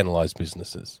they penalize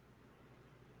businesses?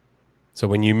 So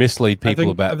when you mislead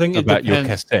people I think it about your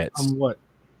depends cassettes, on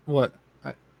what.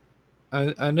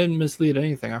 I didn't mislead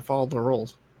anything. I followed the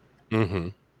rules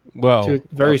well,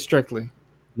 very strictly.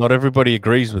 not everybody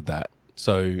agrees with that.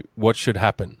 So what should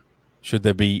happen? Should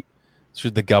the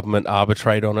government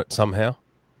arbitrate on it somehow?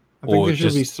 I think Or there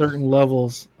should be just certain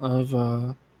levels of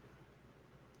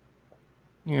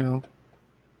you know,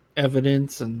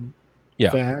 evidence and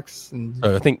yeah. facts and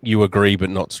So I think you agree, but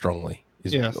not strongly.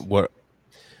 Is yes. what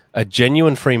a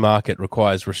genuine free market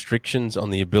requires restrictions on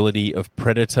the ability of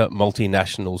predator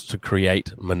multinationals to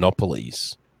create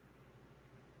monopolies.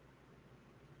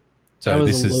 So That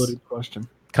was this a is loaded question.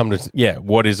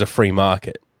 what is a free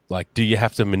market? Like, do you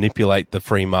have to manipulate the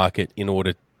free market in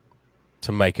order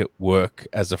to make it work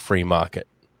as a free market?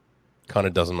 Kind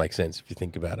of doesn't make sense if you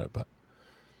think about it, but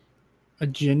A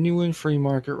genuine free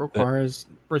market requires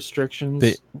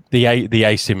restrictions. the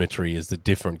asymmetry is that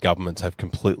different governments have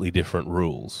completely different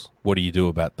rules. What do you do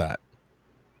about that?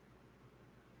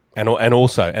 And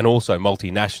also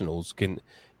multinationals can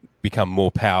become more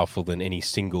powerful than any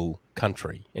single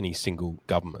country, any single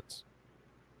governments.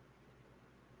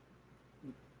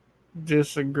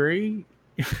 Disagree.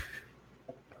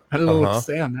 I don't know what to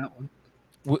say on that one.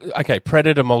 Okay,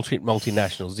 predator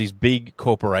multinationals, these big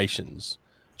corporations,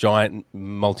 giant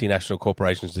multinational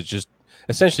corporations that just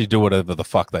essentially do whatever the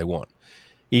fuck they want.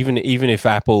 Even if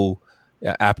Apple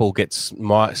gets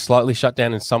slightly shut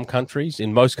down in some countries,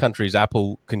 in most countries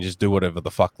Apple can just do whatever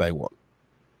the fuck they want.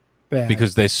 Bad.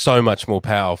 Because they're so much more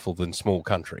powerful than small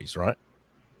countries, right?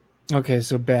 Okay,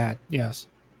 so bad. Yes.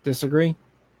 Disagree?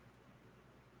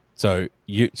 So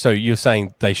you're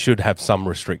saying they should have some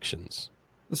restrictions.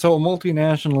 So a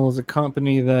multinational is a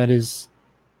company that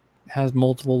has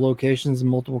multiple locations in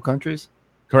multiple countries?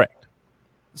 Correct.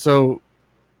 So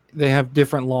they have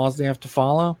different laws they have to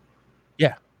follow?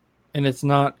 Yeah. And it's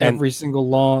not every single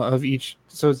law of each,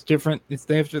 so it's different.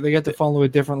 They get to follow a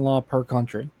different law per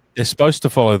country. They're supposed to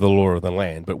follow the law of the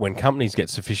land, but when companies get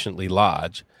sufficiently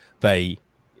large, they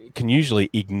can usually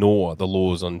ignore the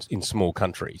laws in small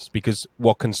countries, because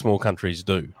what can small countries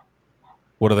do?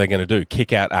 What are they going to do?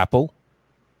 Kick out Apple?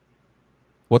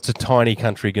 What's a tiny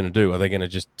country going to do? Are they going to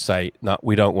just say, "No,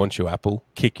 we don't want you, Apple.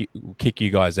 Kick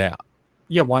you guys out"?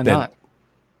 Yeah, why not?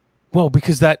 Well,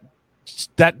 because that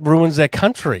ruins their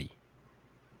country.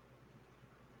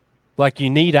 Like, you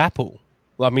need Apple.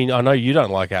 I mean, I know you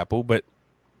don't like Apple, but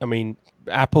I mean,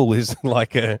 Apple is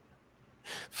like a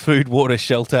food, water,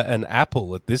 shelter, and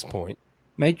Apple at this point.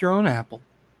 Make your own Apple.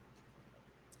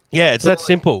 Yeah, it's that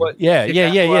simple. Yeah.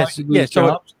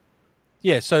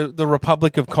 So the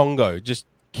Republic of Congo, just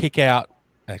kick out.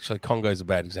 Actually, Congo is a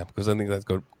bad example because I think that's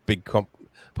got a big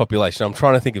population. I'm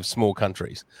trying to think of small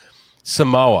countries.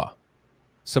 Samoa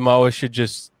should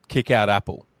just kick out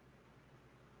Apple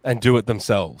and do it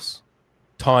themselves.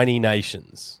 Tiny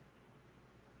nations.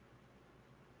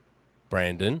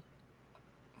 Brandon?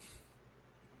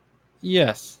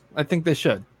 Yes, I think they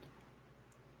should.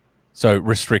 So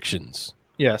restrictions.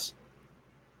 Yes.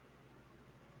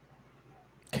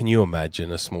 Can you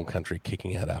imagine a small country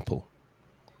kicking out Apple?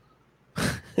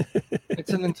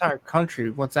 It's an entire country.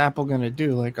 What's Apple going to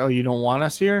do? Like, oh, you don't want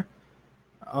us here?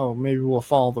 Oh, maybe we'll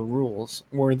follow the rules.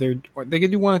 Or they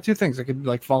could do one of two things. They could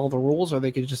like follow the rules, or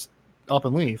they could just up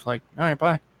and leave. Like, all right,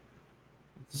 bye.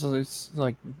 So it's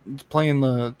like playing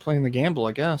the gamble,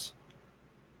 I guess.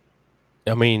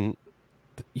 I mean,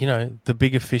 you know, the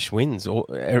bigger fish wins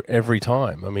every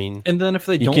time. I mean, and then if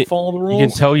they don't follow the rules, you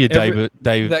can tell your David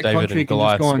and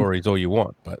Goliath stories all you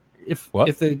want, but if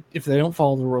they don't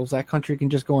follow the rules, that country can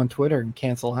just go on Twitter and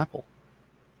cancel Apple.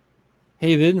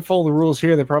 Hey, they didn't follow the rules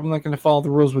here. They're probably not going to follow the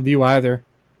rules with you either.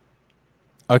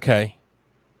 Okay,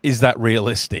 is that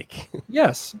realistic?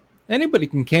 Yes, anybody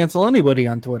can cancel anybody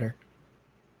on Twitter.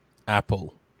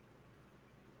 Apple.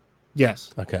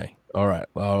 Yes. Okay. All right.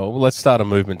 Well, let's start a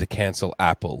movement to cancel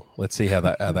Apple. Let's see how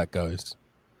that goes.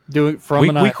 Do it from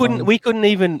an iPhone. We couldn't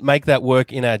even make that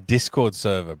work in our Discord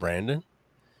server, Brandon,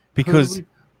 because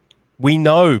we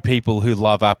know people who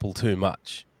love Apple too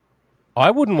much.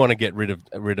 I wouldn't want to get rid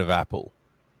of Apple.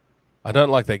 I don't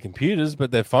like their computers,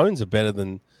 but their phones are better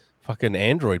than fucking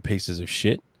Android pieces of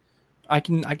shit. I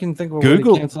can think of a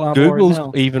Google. way to cancel Apple Google's right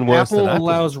now. even worse than Apple. Apple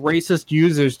allows racist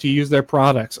users to use their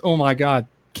products. Oh my god.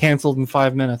 canceled in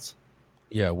 5 minutes.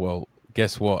 Yeah, well,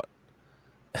 guess what?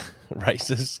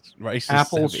 Racists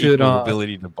Apple have should equal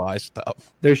ability to buy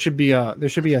stuff. there should be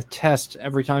a test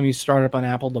every time you start up an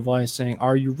Apple device saying,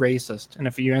 "Are you racist?" And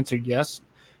if you answer yes,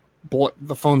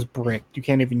 the phone's bricked. You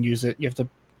can't even use it. You have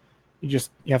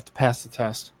to pass the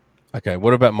test. Okay,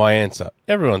 what about my answer?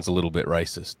 Everyone's a little bit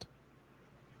racist.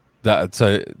 I've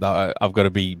got to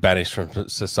be banished from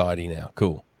society now.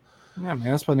 Cool. Yeah,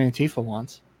 man, that's what Antifa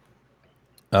wants.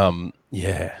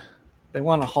 Yeah. They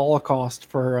want a Holocaust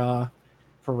for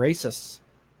racists.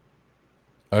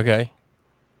 Okay.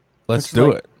 Let's It's do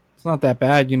like- it. It's not that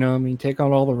bad, you know. I mean, take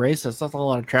out all the racists. That's a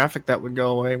lot of traffic that would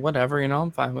go away. Whatever, you know,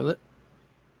 I'm fine with it.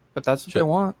 But that's what they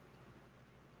want.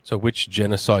 So which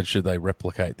genocide should they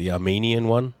replicate? The Armenian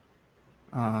one?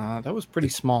 That was pretty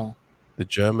small. The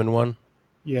German one?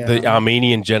 Yeah. The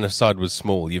Armenian genocide was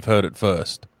small. You've heard it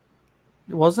first.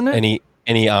 Wasn't it?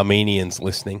 Any Armenians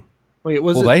listening? Wait,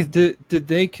 was Well, it? Did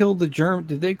they kill the German?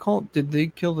 Did they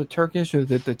kill the Turkish, or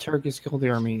did the Turkish kill the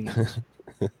Armenians?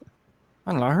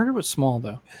 I don't know. I heard it was small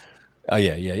though. Oh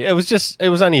yeah. It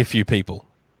was only a few people.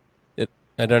 It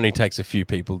only takes a few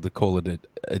people to call it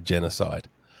a genocide.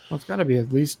 Well, it's got to be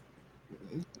at least.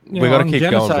 We got to keep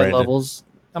going, Brandon. Levels.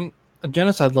 At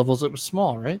genocide levels, it was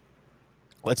small, right?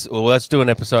 Let's do an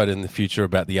episode in the future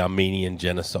about the Armenian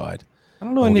genocide. I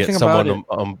don't know anything about it.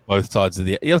 On both sides of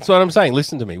the. Yeah, that's what I'm saying.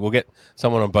 Listen to me. We'll get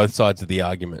someone on both sides of the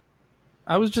argument.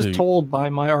 I was just told by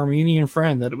my Armenian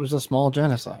friend that it was a small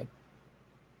genocide.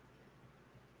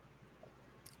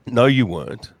 No, you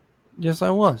weren't. Yes, I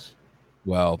was.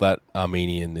 Well, that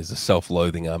Armenian is a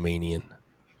self-loathing Armenian.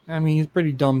 I mean, he's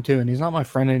pretty dumb too, and he's not my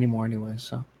friend anymore anyway,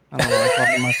 so I don't know why I call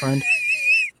him my friend.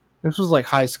 This was like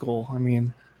high school. I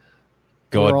mean,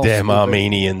 goddamn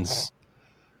Armenians.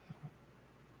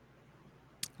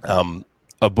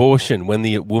 Abortion, when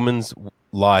the woman's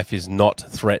life is not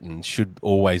threatened, should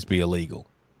always be illegal.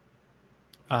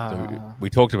 So we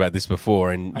talked about this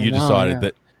before, and you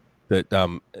decided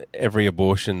that every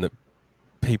abortion that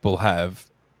people have,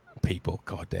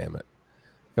 God damn it.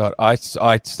 God, I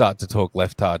start to talk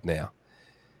leftard now.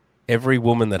 Every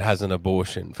woman that has an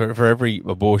abortion, for every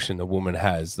abortion a woman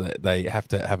has, they have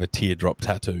to have a teardrop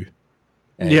tattoo.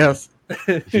 And yes.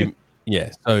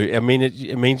 Yeah. So, I mean,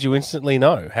 it means you instantly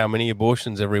know how many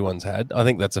abortions everyone's had. I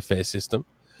think that's a fair system.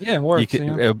 Yeah, it works.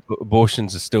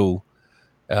 Abortions are still,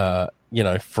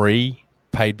 free,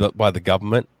 paid by the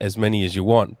government, as many as you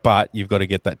want, but you've got to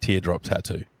get that teardrop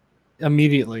tattoo.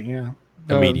 Immediately, yeah.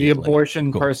 The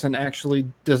abortion person actually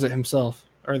does it himself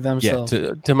or themselves.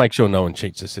 Yeah, to make sure no one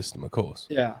cheats the system, of course.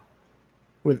 Yeah.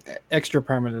 With extra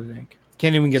permanent ink.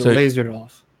 Can't even get it lasered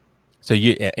off. So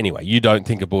you don't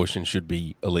think abortion should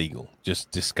be illegal, just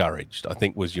discouraged, I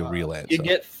think was your real answer. You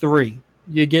get three.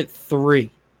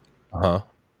 Uh-huh.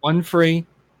 One free,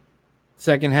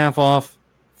 second half off,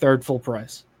 third full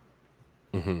price.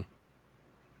 Mm-hmm.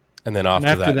 And then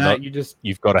after that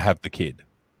you've got to have the kid.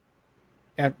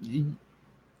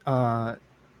 Either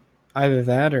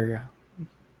that or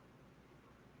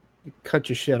you cut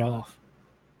your shit off.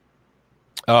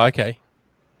 Oh, okay.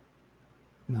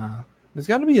 Nah. There's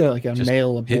got to be a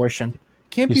male abortion.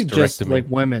 Can't be just like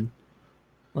women.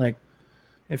 Like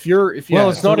if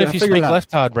it's not if you speak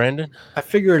leftard, Brandon. I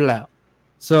figured it out.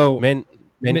 So men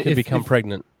can become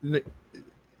pregnant.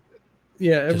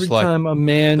 Every time a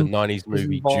man the 90s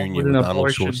movie Junior with Arnold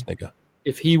Schwarzenegger.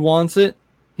 If he wants it,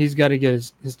 he's got to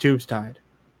get his tubes tied.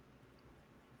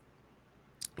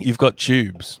 You've got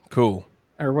tubes. Cool.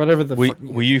 Or whatever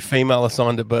were you female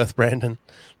assigned at birth, Brandon?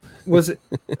 Was it?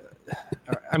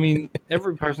 I mean,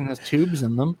 every person has tubes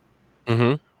in them.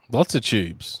 Mm-hmm. Lots of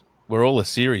tubes. We're all a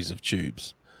series of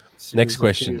tubes. Next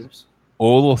question.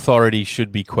 All authority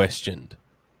should be questioned.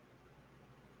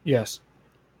 Yes.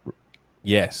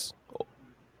 Yes.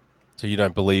 So you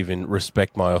don't believe in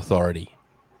respect my authority?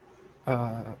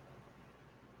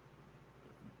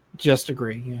 Just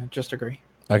agree. Yeah, just agree.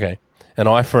 Okay. An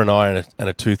eye for an eye and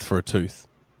a tooth for a tooth.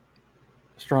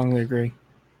 Strongly agree.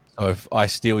 So if I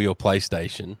steal your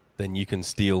PlayStation, then you can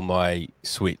steal my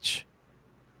Switch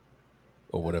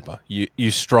or whatever. You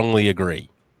strongly agree?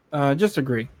 Just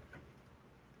agree.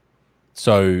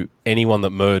 So anyone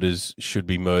that murders should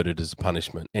be murdered as a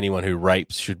punishment. Anyone who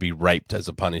rapes should be raped as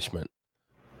a punishment.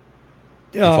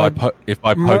 If I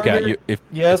poke out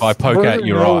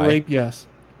your eye, rape, yes.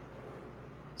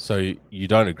 So you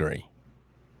don't agree?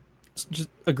 Just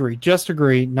agree. Just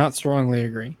agree. Not strongly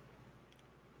agree.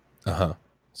 Uh-huh.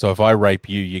 So if I rape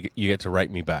you, you get to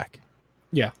rape me back.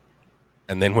 Yeah.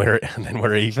 And then we're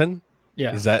even?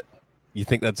 Yeah. Is that, you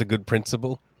think that's a good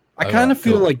principle? I kind of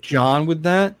feel like John with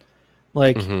that.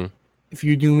 Like, mm-hmm. if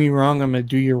you do me wrong, I'm going to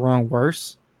do you wrong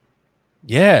worse.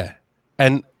 Yeah,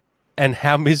 and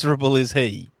how miserable is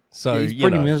he? So He's you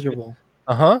pretty know, miserable.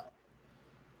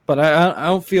 But I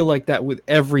don't feel like that with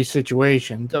every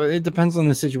situation. It depends on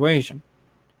the situation.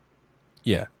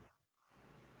 Yeah.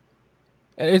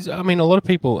 I mean, a lot of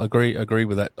people agree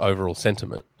with that overall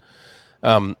sentiment.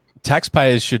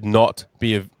 Taxpayers should not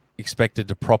be expected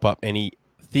to prop up any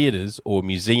theaters or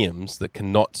museums that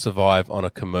cannot survive on a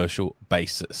commercial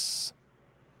basis.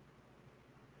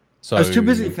 So I was too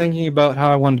busy thinking about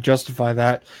how I want to justify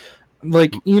that.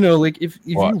 Like, like if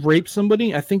What? you rape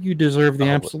somebody, I think you deserve the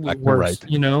absolute back to worst,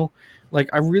 rape. Like,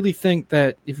 I really think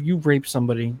that if you rape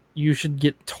somebody, you should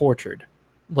get tortured.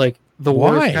 Like, the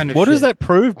worst Why? kind of What shit. does that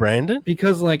prove, Brandon?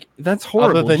 Because, like, that's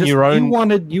horrible. Other than Just, your own,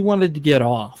 you wanted to get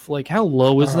off. Like, how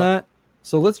low is that?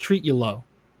 So let's treat you low.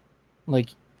 Like,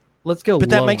 let's go but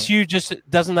lower. that makes you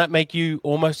doesn't that make you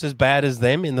almost as bad as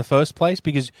them in the first place?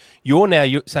 Because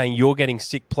you're saying you're getting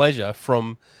sick pleasure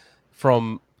from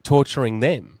torturing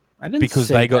them I didn't because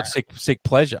say they got that. sick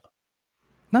pleasure.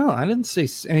 No, I didn't say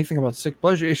anything about sick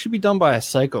pleasure. It should be done by a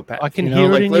psychopath. I can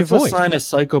hear it in your voice. Let's assign a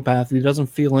psychopath who doesn't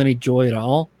feel any joy at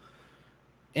all,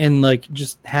 and like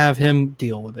just have him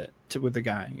deal with it with the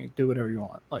guy. Do whatever you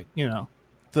want. Like,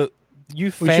 You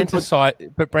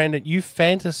fantasize, but Brandon, you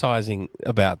fantasizing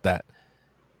about that,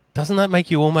 doesn't that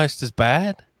make you almost as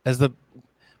bad as the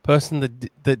person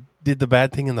that did the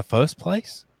bad thing in the first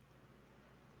place?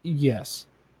 Yes,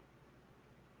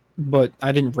 but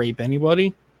I didn't rape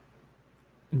anybody.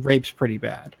 Rape's pretty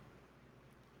bad.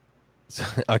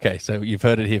 Okay, so you've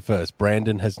heard it here first.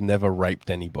 Brandon has never raped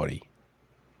anybody.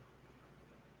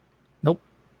 Nope.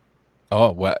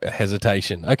 Oh, well,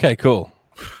 hesitation. Okay, cool.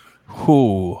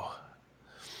 Whew.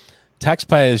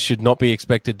 Taxpayers should not be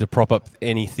expected to prop up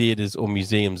any theaters or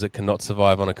museums that cannot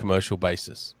survive on a commercial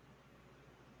basis.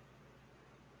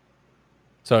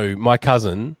 So my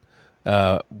cousin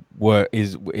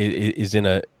is in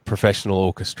a professional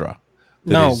orchestra.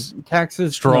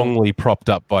 Taxes strongly propped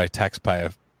up by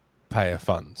taxpayer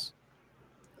funds.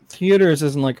 Theaters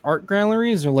isn't like art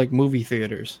galleries or like movie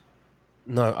theaters.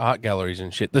 No, art galleries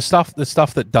and shit. The stuff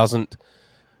that doesn't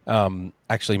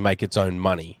actually make its own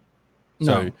money.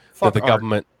 So fuck the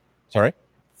government. Sorry?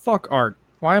 Fuck art.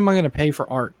 Why am I going to pay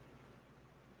for art?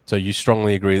 So you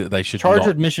strongly agree that they should charge not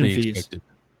admission be fees. Expected.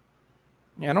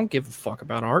 Yeah, I don't give a fuck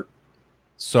about art.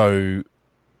 So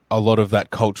a lot of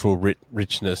that cultural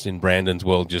richness in Brandon's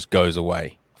world just goes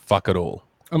away. Fuck it all.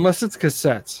 Unless it's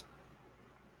cassettes.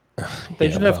 They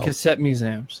should have cassette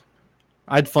museums.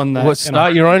 I'd fund that. Well,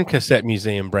 start your own cassette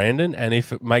museum, Brandon, and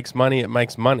if it makes money, it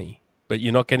makes money. But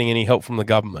you're not getting any help from the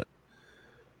government.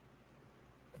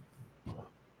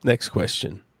 Next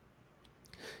question.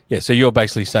 Yeah, so you're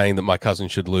basically saying that my cousin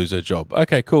should lose her job.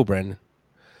 Okay, cool, Brandon.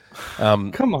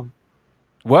 Come on.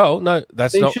 Well, no,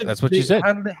 that's what you said.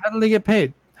 How do they get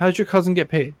paid? How does your cousin get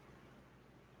paid?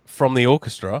 From the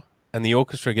orchestra, and the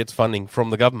orchestra gets funding from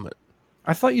the government.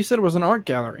 I thought you said it was an art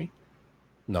gallery.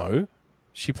 No,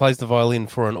 she plays the violin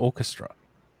for an orchestra.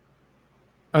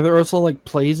 Are there also like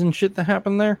plays and shit that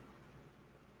happen there?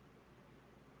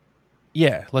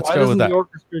 Yeah, let's Why go with that. Why doesn't the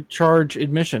orchestra charge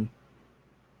admission?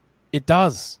 It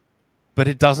does, but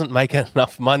it doesn't make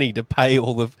enough money to pay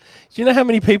all the... Do you know how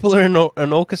many people are in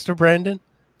an orchestra, Brandon?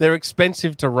 They're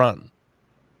expensive to run.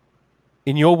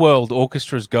 In your world,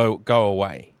 orchestras go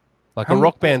away. Like a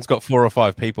rock band's got 4 or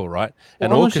 5 people, right?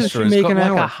 An orchestra's got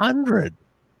like 100.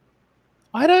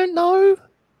 I don't know. Do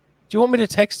you want me to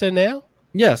text her now?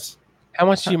 Yes. How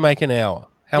much do you make an hour?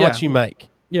 How much do you make?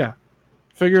 Yeah.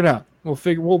 Figure it out.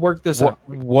 We'll work this out.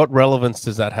 What relevance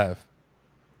does that have?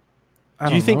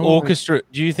 Do you think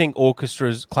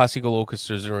classical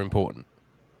orchestras are important?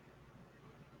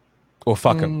 Or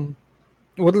fuck them?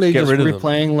 What are they just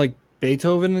replaying like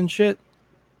Beethoven and shit?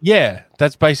 Yeah,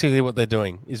 that's basically what they're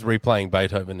doing, is replaying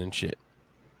Beethoven and shit.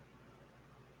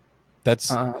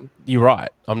 That's you're right.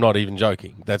 I'm not even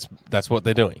joking. That's what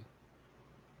they're doing.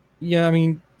 Yeah, I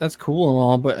mean that's cool and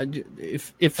all, but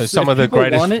if some of the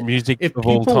greatest music of all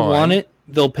time, if people want it,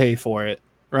 they'll pay for it,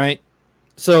 right?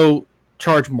 So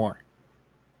charge more.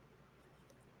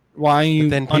 Why are you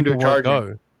then people won't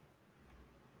go?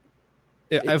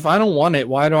 If I don't want it,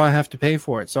 why do I have to pay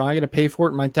for it? So I got to pay for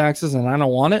it in my taxes, and I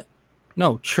don't want it.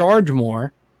 No, charge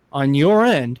more on your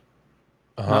end,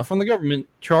 not from the government.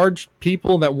 Charge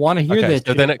people that want to hear that.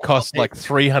 So then it costs like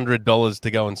 $300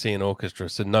 to go and see an orchestra,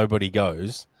 so nobody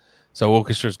goes. So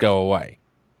orchestras go away.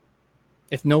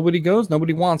 If nobody goes,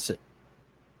 nobody wants it.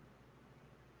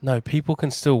 No, people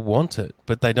can still want it,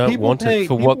 but they don't want it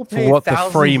for what the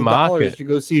free market to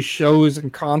go see shows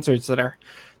and concerts that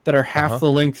are half the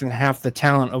length and half the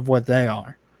talent of what they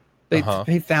are. They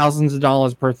pay thousands of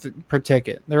dollars per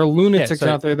ticket. There are lunatics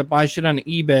out there that buy shit on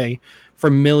eBay for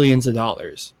millions of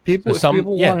dollars. People, if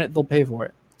people want it, they'll pay for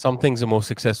it. Some things are more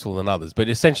successful than others, but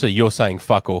essentially you're saying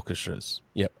fuck orchestras.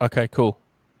 Yep. Okay, cool.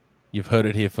 You've heard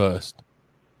it here first.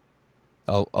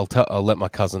 I'll let my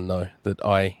cousin know that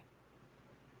I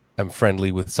am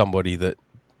friendly with somebody that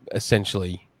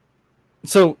essentially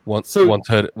wants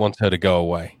her to go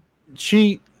away.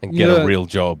 And get a real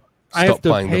job. I have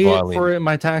to pay it for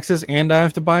my taxes, and I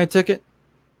have to buy a ticket.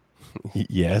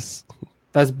 Yes,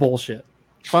 that's bullshit.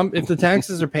 If the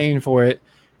taxes are paying for it,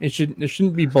 it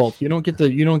shouldn't be both. You don't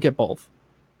get both.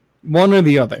 One or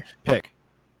the other. Pick.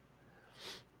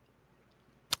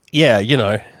 Yeah,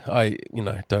 I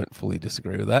don't fully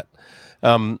disagree with that.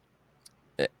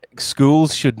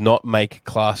 Schools should not make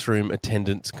classroom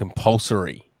attendance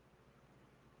compulsory.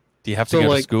 Do you have to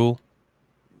go to school?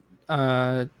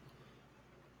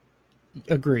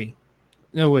 Agree.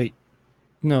 No, wait.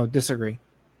 No, disagree.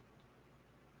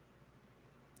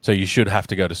 So you should have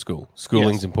to go to school.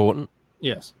 Schooling's important?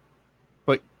 Yes.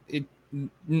 But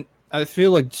I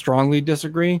feel like strongly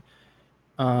disagree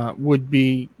would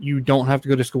be you don't have to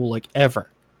go to school like ever.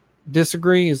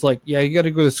 Disagree is like, yeah, you got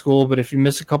to go to school, but if you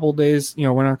miss a couple of days,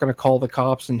 we're not going to call the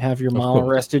cops and have your mom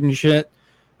arrested and shit.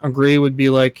 Agree would be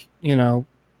like,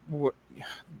 but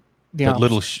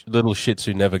little shits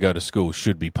who never go to school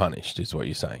should be punished, is what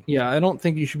you're saying. Yeah, I don't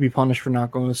think you should be punished for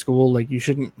not going to school. Like, you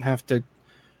shouldn't have to,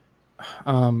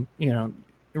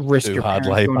 risk your parents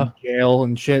going to jail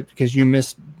and shit because you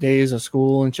missed days of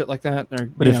school and shit like that.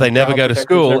 But if they never go to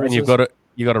school and you got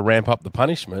to ramp up the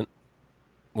punishment,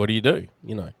 what do you do?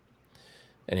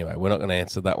 Anyway, we're not going to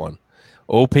answer that one.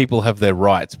 All people have their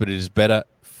rights, but it is better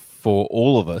for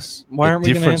all of us. Why aren't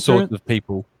we going to answer sorts of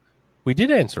people? We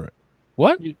did answer it.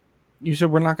 What? You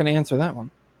said we're not going to answer that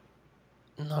one.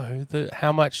 No.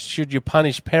 How much should you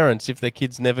punish parents if their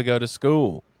kids never go to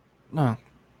school? No.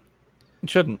 It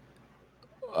shouldn't.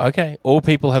 Okay. All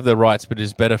people have their rights, but it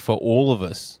is better for all of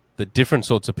us that different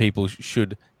sorts of people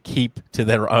should keep to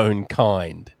their own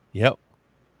kind. Yep.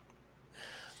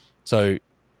 So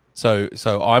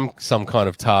I'm some kind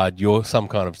of tard. You're some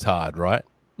kind of tard, right?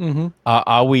 Mm-hmm.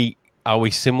 Are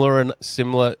we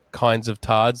similar kinds of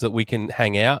tards that we can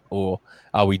hang out, or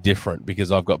are we different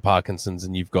because I've got Parkinson's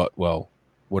and you've got,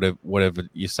 whatever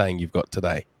you're saying you've got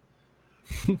today?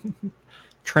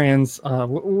 What's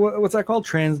that called?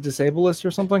 Trans-disablest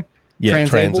or something? Yeah,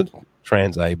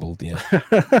 transabled, yeah.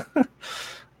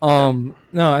 No,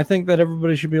 I think that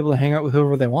everybody should be able to hang out with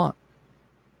whoever they want.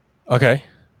 Okay.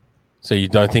 So you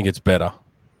don't think it's better?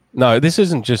 No, this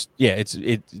isn't just, do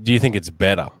you think it's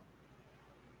better?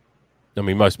 I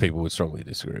mean, most people would strongly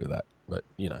disagree with that, but,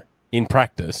 in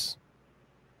practice.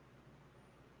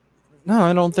 No,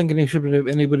 I don't think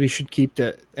anybody should keep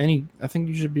that. I think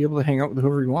you should be able to hang out with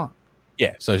whoever you want.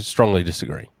 Yeah, so strongly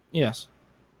disagree. Yes.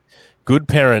 Good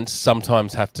parents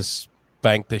sometimes have to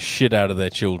spank the shit out of their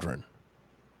children.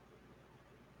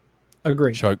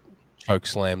 Agree. Choke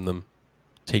slam them,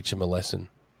 teach them a lesson.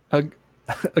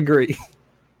 Agree.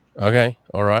 Okay,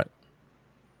 all right.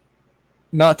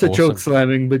 Not to choke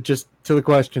slamming, but just to the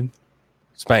question.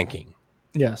 Spanking.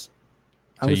 Yes.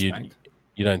 So you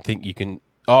don't think you can...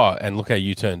 Oh, and look how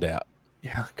you turned out.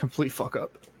 Yeah, complete fuck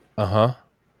up. Uh-huh.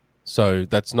 So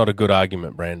that's not a good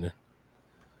argument, Brandon.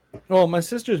 Well, my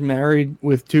sister's married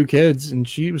with 2 kids, and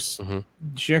she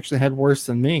actually had worse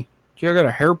than me. She got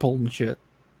her hair pulled and shit.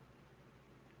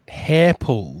 Hair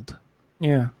pulled?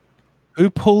 Yeah. Who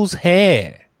pulls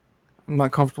hair? I'm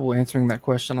not comfortable answering that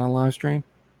question on live stream.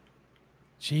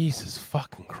 Jesus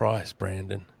fucking Christ,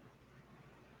 Brandon.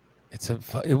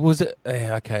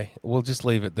 Okay. We'll just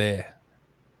leave it there.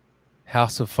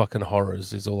 House of fucking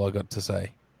horrors is all I got to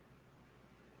say.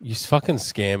 You fucking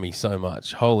scare me so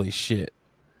much. Holy shit.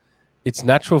 It's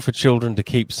natural for children to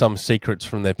keep some secrets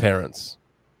from their parents.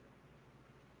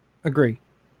 Agree.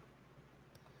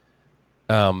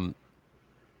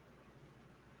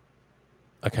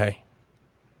 Okay.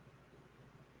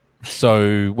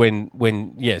 So when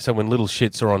little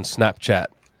shits are on Snapchat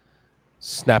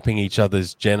snapping each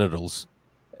other's genitals,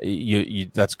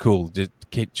 that's cool. Just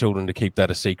keep children to keep that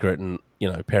a secret, and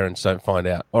parents don't find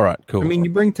out. All right, cool. I mean, you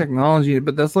bring technology,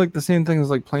 but that's like the same thing as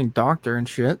like playing doctor and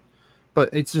shit. But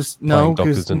it's just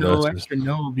because it's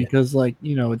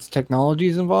technology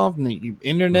is involved, and the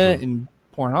internet and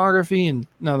pornography, and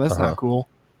no, that's not cool.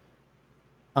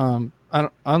 I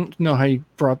don't know how you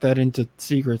brought that into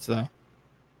secrets though.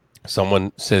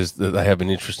 Someone says that they have an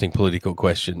interesting political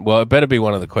question. Well, it better be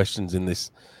one of the questions in this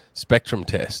spectrum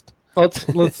test. Let's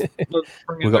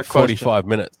bring We've got 45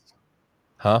 minutes.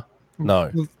 Huh?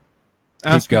 No.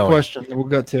 Ask your going. question, and we'll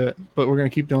get to it. But we're gonna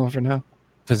keep going for now.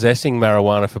 Possessing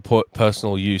marijuana for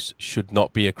personal use should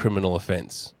not be a criminal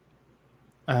offense.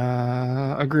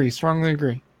 Agree. Strongly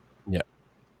agree. Yeah.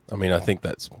 I mean, I think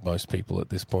that's most people at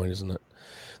this point, isn't it?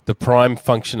 The prime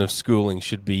function of schooling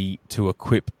should be to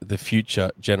equip the future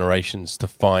generations to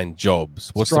find jobs.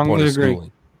 What's the point Strongly of agree.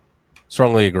 schooling?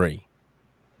 Strongly agree.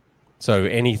 So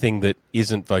anything that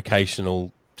isn't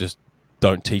vocational, just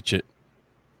don't teach it.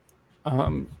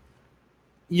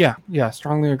 Yeah.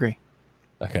 Strongly agree.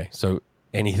 Okay, so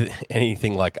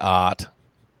anything like art,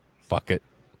 fuck it.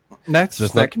 That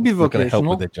can be Not going to help with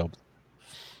vocational. their jobs.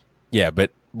 Yeah,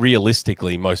 but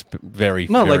realistically, very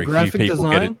No, like few graphic people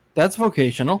get it. design. That's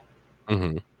vocational.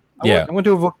 hmm I Yeah, went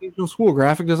to a vocational school.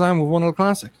 Graphic design was one of the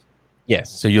classics. yes.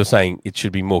 So you're saying it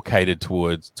should be more catered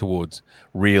towards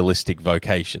realistic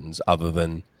vocations, other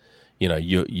than,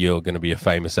 you're going to be a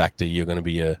famous actor, you're going to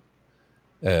be a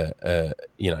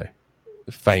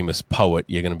famous poet,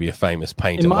 you're going to be a famous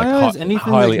painter. In my eyes, anything that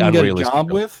highly you can get a unrealistic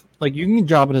job with, like you can get a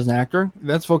job as an actor,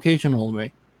 that's vocational to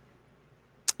me.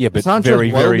 Yeah, but It's not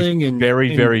very, just very, welding and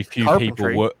very few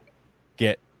carpentry. people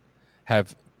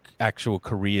have actual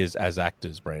careers as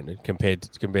actors, Brandon, compared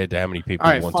to how many people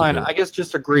All right, want fine. to do I guess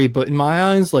just agree, but in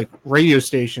my eyes, like radio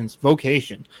stations,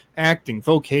 vocation, acting,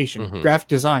 vocation, Mhm. graphic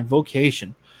design,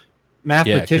 vocation,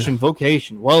 mathematician,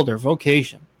 vocation, welder,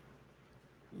 vocation.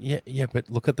 it. Yeah, but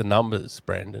look at the numbers,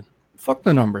 Brandon. Fuck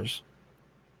the numbers.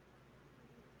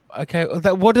 Okay,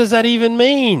 what does that even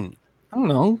mean? I don't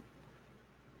know.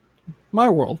 My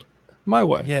world, my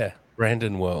way. Yeah,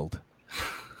 Brandon world.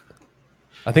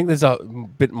 I think there's a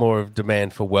bit more of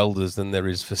demand for welders than there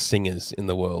is for singers in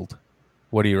the world.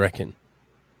 What do you reckon?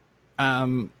 I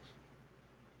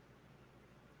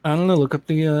don't know. Look at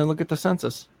the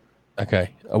census.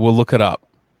 Okay, we'll look it up.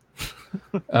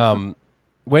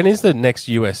 When is the next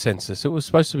US census? It was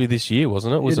supposed to be this year,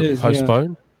 wasn't it? Was it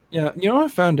postponed? Yeah, you know what I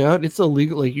found out? It's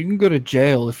illegal. Like you can go to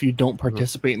jail if you don't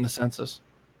participate in the census.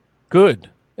 Good.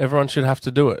 Everyone should have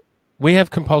to do it. We have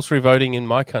compulsory voting in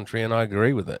my country, and I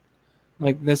agree with it.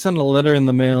 Like they send a letter in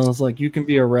the mail. It's like you can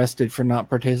be arrested for not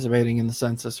participating in the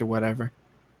census or whatever.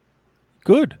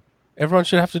 Good. Everyone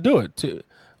should have to do it. I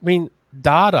mean,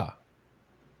 data,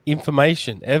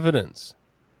 information, evidence.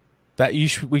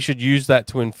 We should use that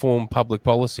to inform public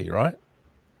policy, right?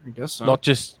 I guess so. Not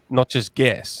just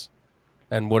guess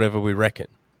and whatever we reckon.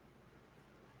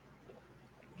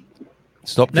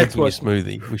 Stop Next drinking your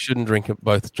question. smoothie. We shouldn't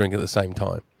both drink at the same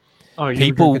time. Oh, you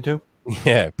People- were drinking too?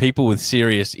 Yeah, people with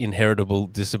serious inheritable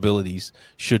disabilities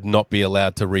should not be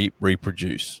allowed to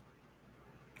reproduce.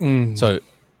 Mm.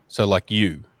 So like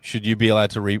should you be allowed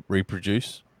to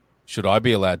reproduce? Should I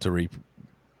be allowed to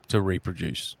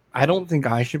reproduce? I don't think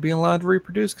I should be allowed to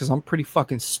reproduce because I'm pretty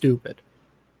fucking stupid.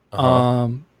 Uh-huh.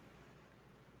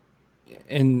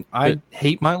 And I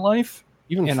hate my life.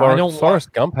 Even and I don't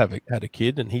Forrest Gump had a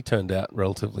kid, and he turned out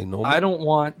relatively normal. I don't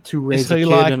want to raise Is a he kid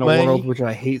like in a me? world which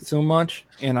I hate so much,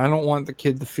 and I don't want the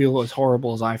kid to feel as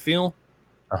horrible as I feel.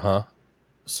 Uh-huh.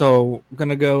 So I'm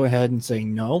gonna go ahead and say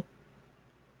no.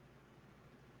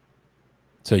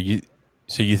 So you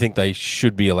think they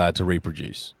should be allowed to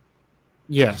reproduce?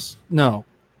 Yes. No.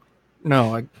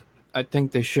 I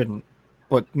think they shouldn't,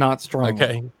 but not strongly.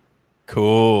 Okay.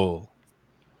 Cool.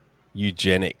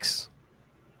 Eugenics.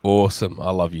 Awesome.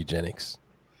 I love eugenics.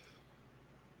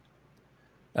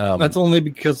 That's only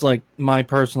because like my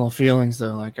personal feelings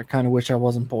though. Like I kind of wish I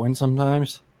wasn't born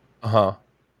sometimes Uh-huh.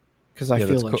 because I Yeah,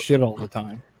 feel that's like cool. shit all the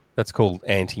time. That's called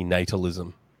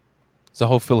anti-natalism. It's a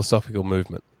whole philosophical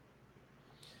movement.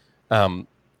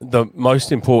 The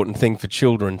most important thing for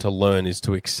children to learn is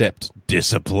to accept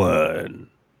discipline.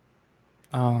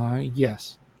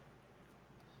 Yes.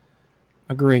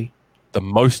 Agree. The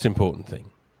most important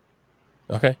thing.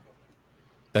 Okay?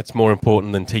 That's more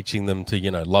important than teaching them to,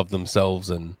 love themselves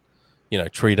and,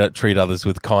 treat others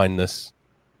with kindness.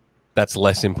 That's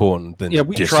less important than Yeah,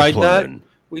 we discipline. tried that.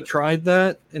 We tried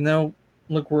that, and now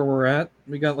look where we're at.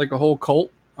 We got like a whole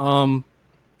cult.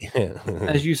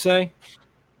 As you say.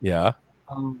 Yeah.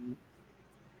 Of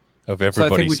So I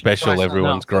everybody's think we should try special, something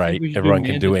everyone's else. I think we great, should everyone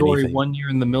can do mandatory anything. 1 year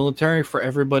in the military for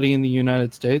everybody in the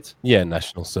United States. Yeah,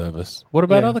 national service. What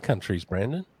about Yeah. other countries,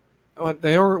 Brandon?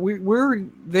 They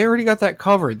already got that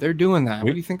covered. They're doing that.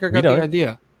 What do you think I got the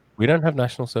idea? We don't have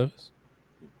national service.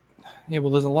 Yeah,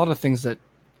 well, there's a lot of things that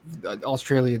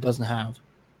Australia doesn't have.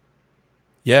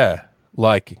 Yeah,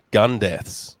 like gun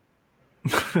deaths.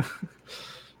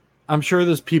 I'm sure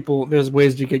there's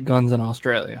ways to get guns in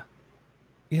Australia.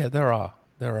 Yeah, there are,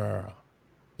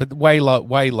 but way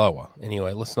lower.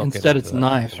 Anyway, let's not. Instead, get into it's that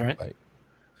knives, right? debate.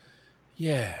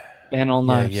 Yeah, Ban all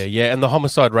Yeah, knives. yeah. And the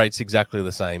homicide rate's exactly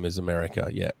the same as America.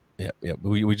 Yeah, yeah, yeah.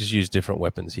 We just use different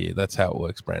weapons here. That's how it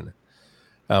works, Brandon.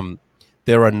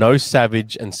 There are no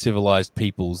savage and civilized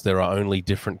peoples. There are only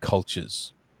different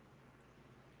cultures.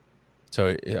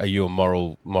 So, are you a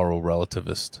moral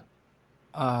relativist?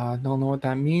 Don't know what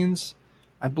that means.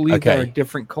 I believe there are Okay.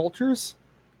 different cultures.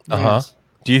 Uh-huh. Yes.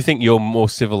 Do you think you're more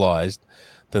civilized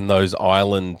than those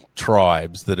island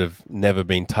tribes that have never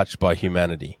been touched by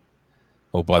humanity,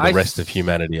 or by the rest of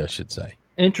humanity, I should say?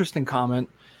 Interesting comment.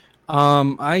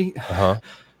 I Uh-huh.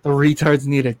 the retards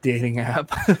need a dating app.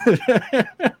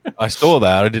 I saw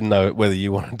that. I didn't know whether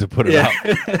you wanted to put it up.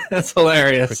 That's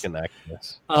hilarious. Freaking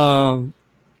actress.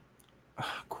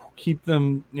 Keep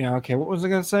them. Yeah. Okay. What was I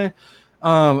gonna say?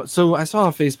 So I saw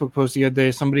a Facebook post the other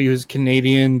day. Somebody who's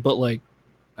Canadian, but like,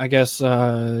 I guess,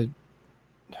 what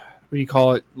do you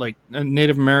call it? Like a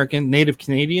Native American, Native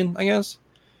Canadian, I guess.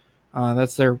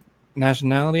 That's their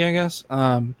nationality, I guess.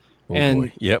 Oh And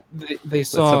boy. Yep. they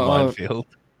That's a saw. minefield.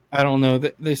 I don't know.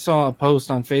 They saw a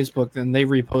post on Facebook, and they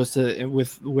reposted it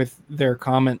with their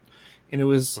comment, and it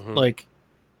was like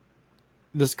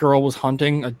this girl was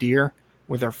hunting a deer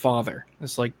with her father.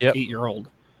 It's like 8-year-old,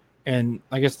 and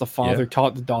I guess the father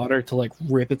taught the daughter to like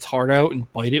rip its heart out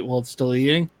and bite it while it's still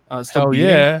eating. Hell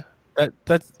yeah!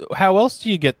 That's how else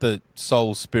do you get the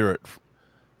soul spirit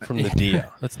from the deer?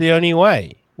 That's the only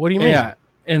way. What do you mean? Yeah,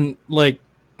 and like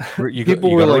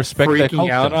people were like respect their freaking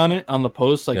out culture. on it on the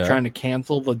post, like trying to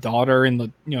cancel the daughter and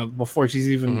the before she's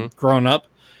even grown up,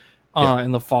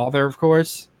 and the father, of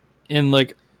course, and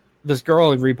like this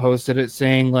girl had reposted it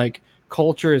saying like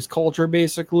culture is culture,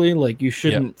 basically, like you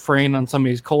shouldn't frame on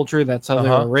somebody's culture. That's how they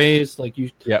were raised. Like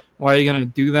why are you gonna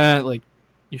do that? Like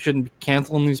you shouldn't be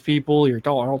canceling these people. You're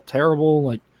all terrible.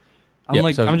 Like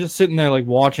I'm just sitting there like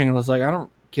watching, and I was like, I don't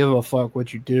give a fuck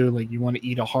what you do. Like you want to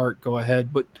eat a heart, go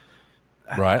ahead, but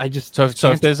right. I just so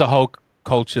if there's a whole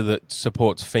culture that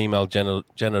supports female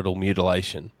genital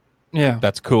mutilation,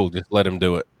 that's cool. Just let them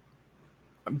do it.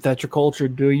 That's your culture.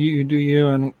 Do you?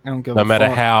 I don't give no a matter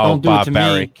fuck. how Don't do it to me.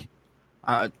 barbaric.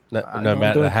 No Don't do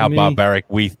matter it how to me. barbaric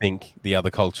we think the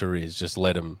other culture is, just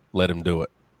let them do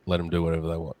it. Let them do whatever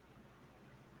they want.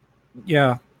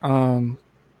 Yeah.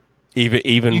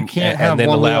 Even You can't and have then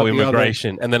one allow without the other.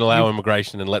 immigration, and then allow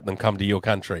immigration and let them come to your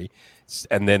country,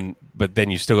 but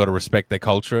then you still got to respect their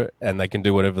culture, and they can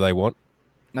do whatever they want.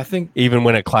 I think even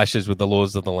when it clashes with the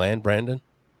laws of the land, Brandon.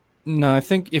 No, I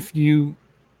think if you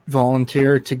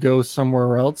volunteer to go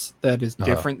somewhere else that is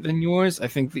different than yours, I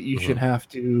think that you should have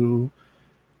to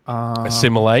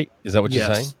assimilate. Is that what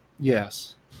you're saying?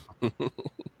 Yes.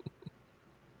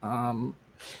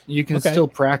 You can still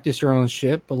practice your own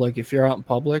shit, but like if you're out in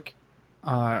public,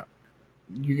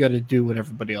 you got to do what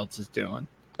everybody else is doing.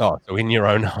 Oh, so in your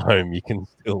own home, you can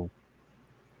still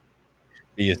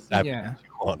be a savage if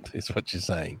you want, is what you're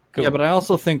saying. Cool. Yeah, but I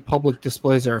also think public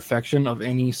displays of affection of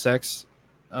any sex,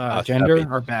 gender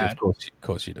are bad. Of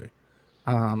course you do.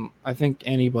 I think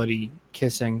anybody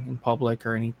kissing in public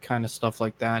or any kind of stuff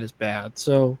like that is bad.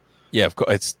 So yeah, of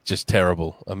course, it's just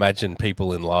terrible. Imagine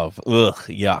people in love. Ugh,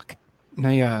 yuck. No,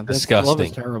 yeah, disgusting. Love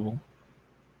is terrible.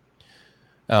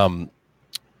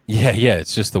 Yeah,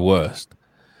 it's just the worst.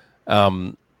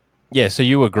 Yeah, so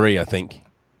you agree, I think.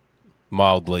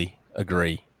 Mildly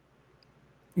agree.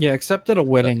 Yeah, except at a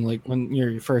wedding, like when you're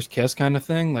your first kiss kind of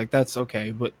thing, like that's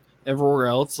okay, but everywhere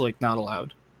else, like not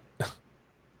allowed.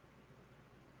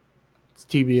 It's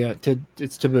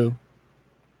it's taboo.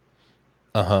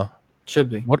 Should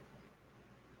be. What?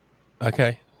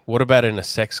 Okay. What about in a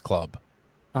sex club?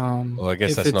 Well, I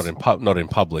guess that's not in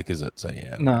public, is it? So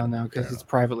yeah. No, because it's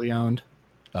privately owned.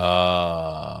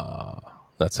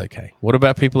 That's okay. What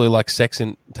about people who like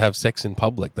to have sex in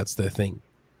public? That's their thing.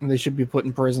 They should be put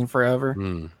in prison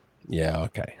forever. Yeah.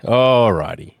 Okay.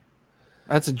 Alrighty.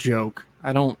 That's a joke.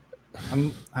 I don't.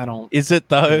 Is it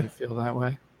though? Really feel that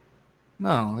way.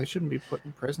 No, they shouldn't be put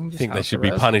in prison. I think they should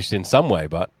be punished in some way,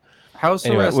 but house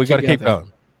anyway, arrest. We got to keep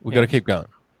going. We got to keep going.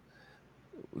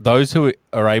 Those who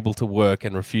are able to work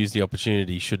and refuse the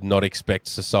opportunity should not expect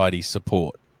society's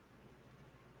support.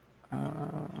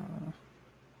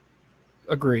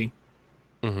 Agree.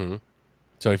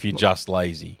 So if you're just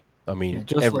lazy, I mean,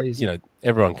 lazy.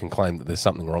 Everyone can claim that there's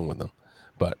something wrong with them,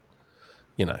 but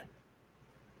you're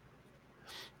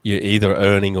either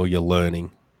earning or you're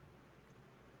learning,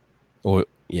 or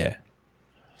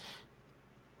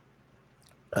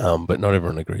but not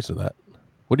everyone agrees with that.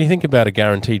 What do you think about a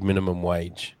guaranteed minimum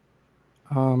wage?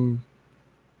 What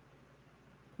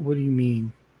do you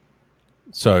mean?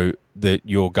 So that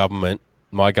your government,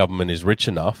 my government, is rich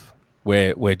enough,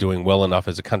 we're doing well enough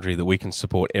as a country that we can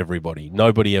support everybody.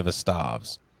 Nobody ever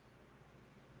starves.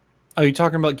 Are you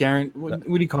talking about guarantee? What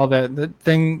do you call that? The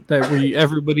thing that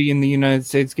everybody in the United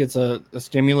States gets a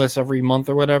stimulus every month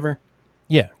or whatever?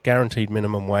 Yeah, guaranteed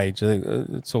minimum wage.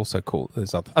 It's also called.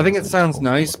 There's other. I think things it that it's sounds called.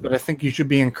 nice, but I think you should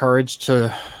be encouraged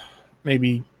to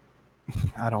maybe.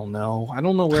 I don't know. I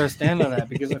don't know where I stand on that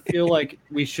because I feel like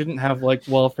we shouldn't have like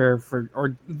welfare for,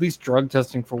 or at least drug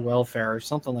testing for welfare or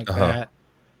something like that.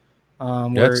 Yeah,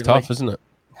 it's Where like tough, isn't it?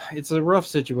 it's a rough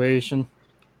situation.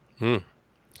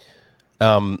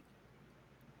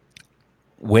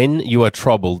 When you are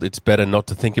troubled, it's better not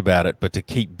to think about it, but to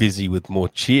keep busy with more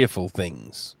cheerful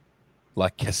things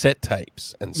like cassette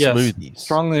tapes and Yes, smoothies.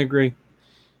 strongly agree.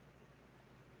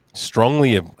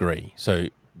 Strongly agree. So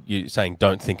you're saying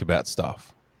don't think about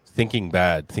stuff. Thinking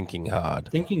bad, thinking hard.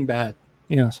 Thinking bad.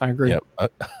 Yes, I agree. Yep.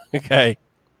 Okay.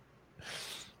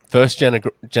 First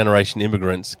generation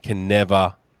immigrants can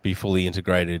never be fully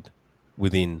integrated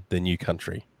within the new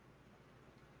country.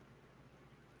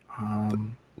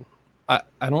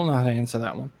 I don't know how to answer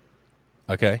that one.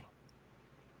 Okay.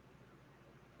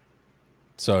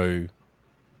 So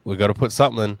we've got to put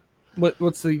something.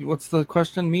 What's the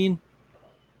question mean?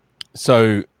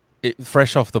 So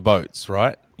fresh off the boats,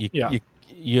 right? Yeah.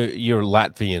 You're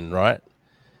Latvian, right?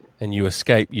 And you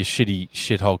escape your shitty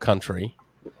shithole country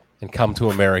and come to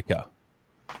America,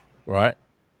 right?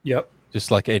 Yep. Just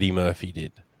like Eddie Murphy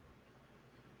did.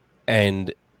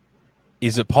 And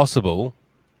is it possible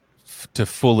to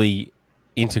fully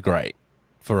integrate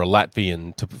for a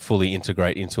Latvian to fully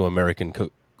integrate into American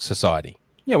society?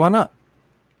 Yeah, why not?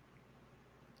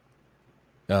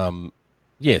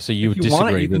 Yeah, so you If would you want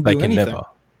it, disagree you that can they do can anything. never.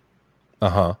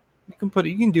 Uh-huh. You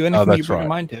can do anything you that's bring right. your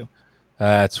mind to.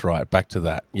 That's right. Back to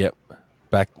that. Yep.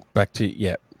 Back to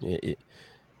yeah.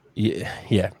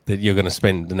 That you're going to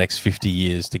spend the next 50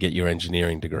 years to get your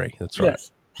engineering degree. That's right.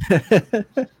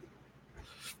 Yes.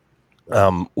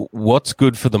 What's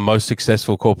good for the most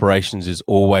successful corporations is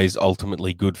always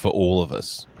ultimately good for all of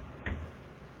us.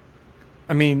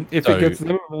 I mean, if it gets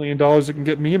them $1 million, it can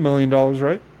get me $1 million,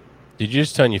 right? Did you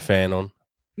just turn your fan on?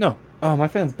 No. Oh, my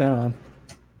fan's been on.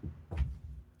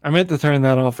 I meant to turn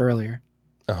that off earlier.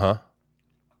 Uh-huh.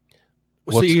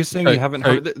 So you're saying you haven't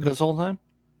heard it this whole time?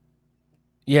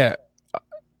 Yeah.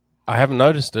 I haven't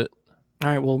noticed it. All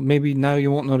right, well, maybe now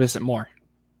you won't notice it more.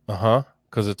 Uh-huh.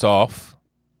 Because it's off.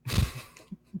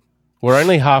 We're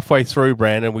only halfway through,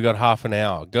 Brandon. We got half an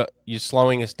hour. You're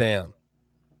slowing us down.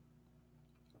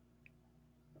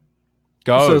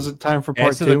 Go. So is it time for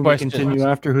part 2? We continue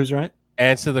after Who's Right?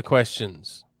 Answer the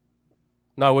questions.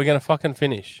 No, we're going to fucking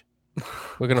finish.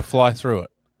 We're going to fly through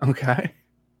it. Okay.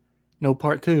 No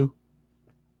part 2.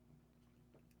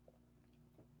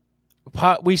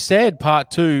 We said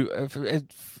part 2.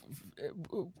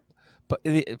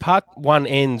 But part 1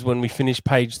 ends when we finish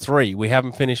page 3. We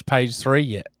haven't finished page 3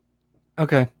 yet.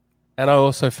 Okay. And I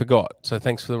also forgot. So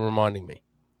thanks for reminding me.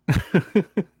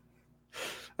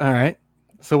 All right.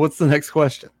 So what's the next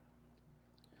question?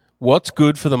 What's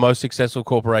good for the most successful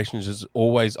corporations is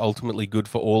always ultimately good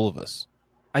for all of us.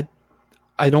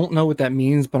 I don't know what that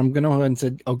means, but I'm going to go ahead and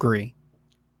say agree.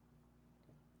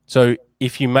 So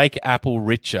if you make Apple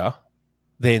richer,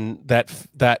 then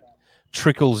that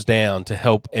trickles down to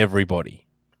help everybody.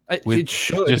 It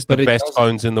should, just but the best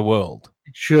phones in the world.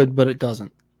 It should, but it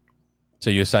doesn't.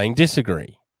 So you're saying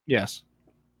disagree? Yes.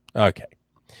 Okay.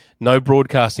 No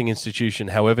broadcasting institution,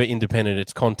 however independent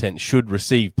its content, should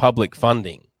receive public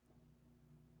funding.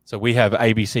 So we have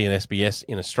ABC and SBS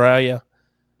in Australia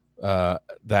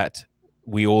that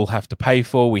we all have to pay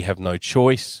for. We have no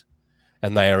choice.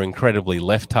 And they are incredibly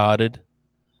left-hearted.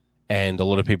 And a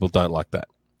lot of people don't like that.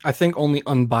 I think only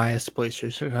unbiased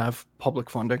places should have public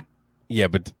funding. Yeah,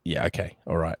 but yeah, okay.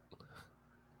 All right.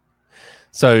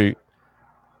 So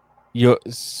you're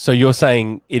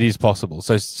saying it is possible.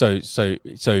 So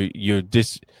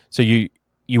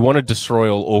you want to destroy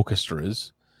all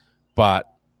orchestras, but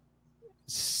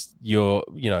you're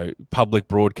public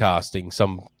broadcasting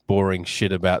some boring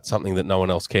shit about something that no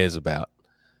one else cares about.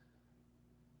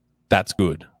 That's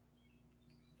good.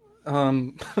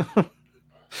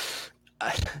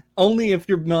 Only if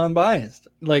you're non-biased.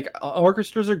 Like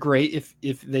orchestras are great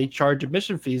if they charge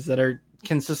admission fees that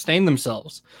can sustain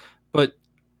themselves. But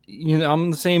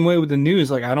I'm the same way with the news.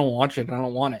 Like I don't watch it. I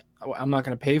don't want it. I'm not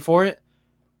going to pay for it.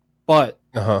 But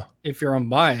if you're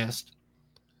unbiased,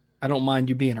 I don't mind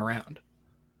you being around.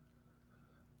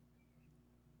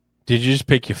 Did you just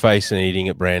pick your face and eating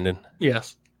it, Brandon?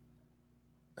 Yes.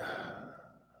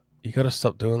 You got to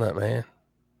stop doing that, man.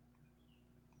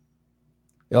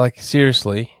 Like,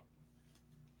 seriously.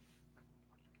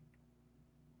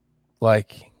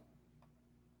 Like,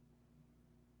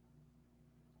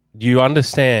 do you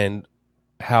understand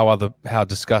how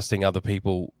disgusting other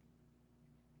people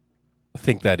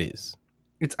think that is.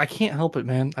 I can't help it,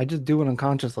 man. I just do it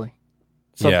unconsciously,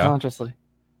 Yeah. subconsciously.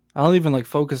 I don't even like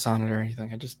focus on it or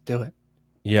anything. I just do it.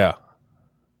 Yeah.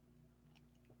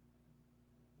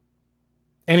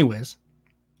 Anyways,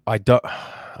 I don't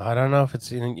know if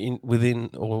it's in within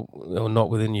or not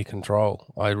within your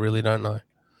control. I really don't know.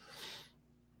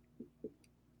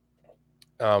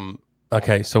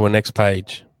 Okay, so we're next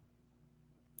page.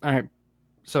 all right.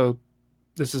 So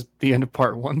this is the end of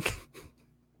part 1.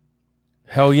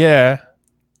 Hell yeah.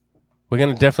 We're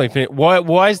gonna definitely finish.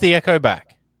 Why is the echo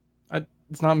back?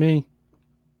 It's not me.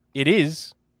 It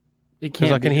is. It Because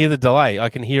can't I can hear the delay. I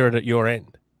can hear it at your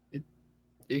end.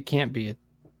 It can't be.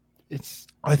 It's.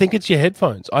 I think it's your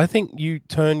headphones. I think you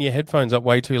turn your headphones up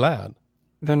way too loud.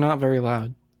 They're not very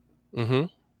loud. Mm-hmm.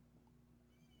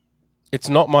 It's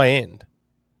not my end.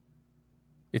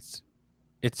 It's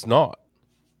not.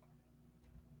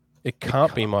 It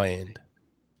can't be my end.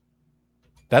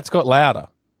 That's got louder.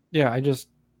 Yeah, I just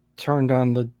turned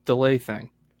on the delay thing.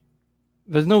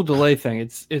 There's no delay thing.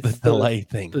 It's The the delay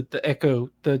thing. the echo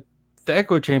the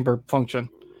echo chamber function.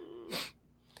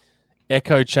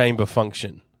 Echo chamber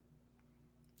function.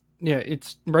 Yeah,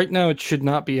 it's right now. It should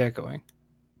not be echoing.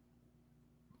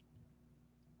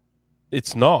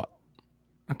 It's not.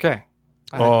 Okay.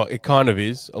 Oh, it kind of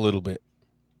is a little bit.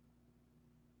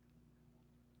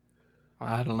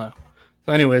 I don't know.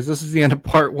 So, anyways, this is the end of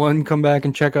part 1. Come back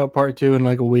and check out part 2 in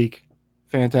like a week.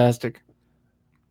 Fantastic.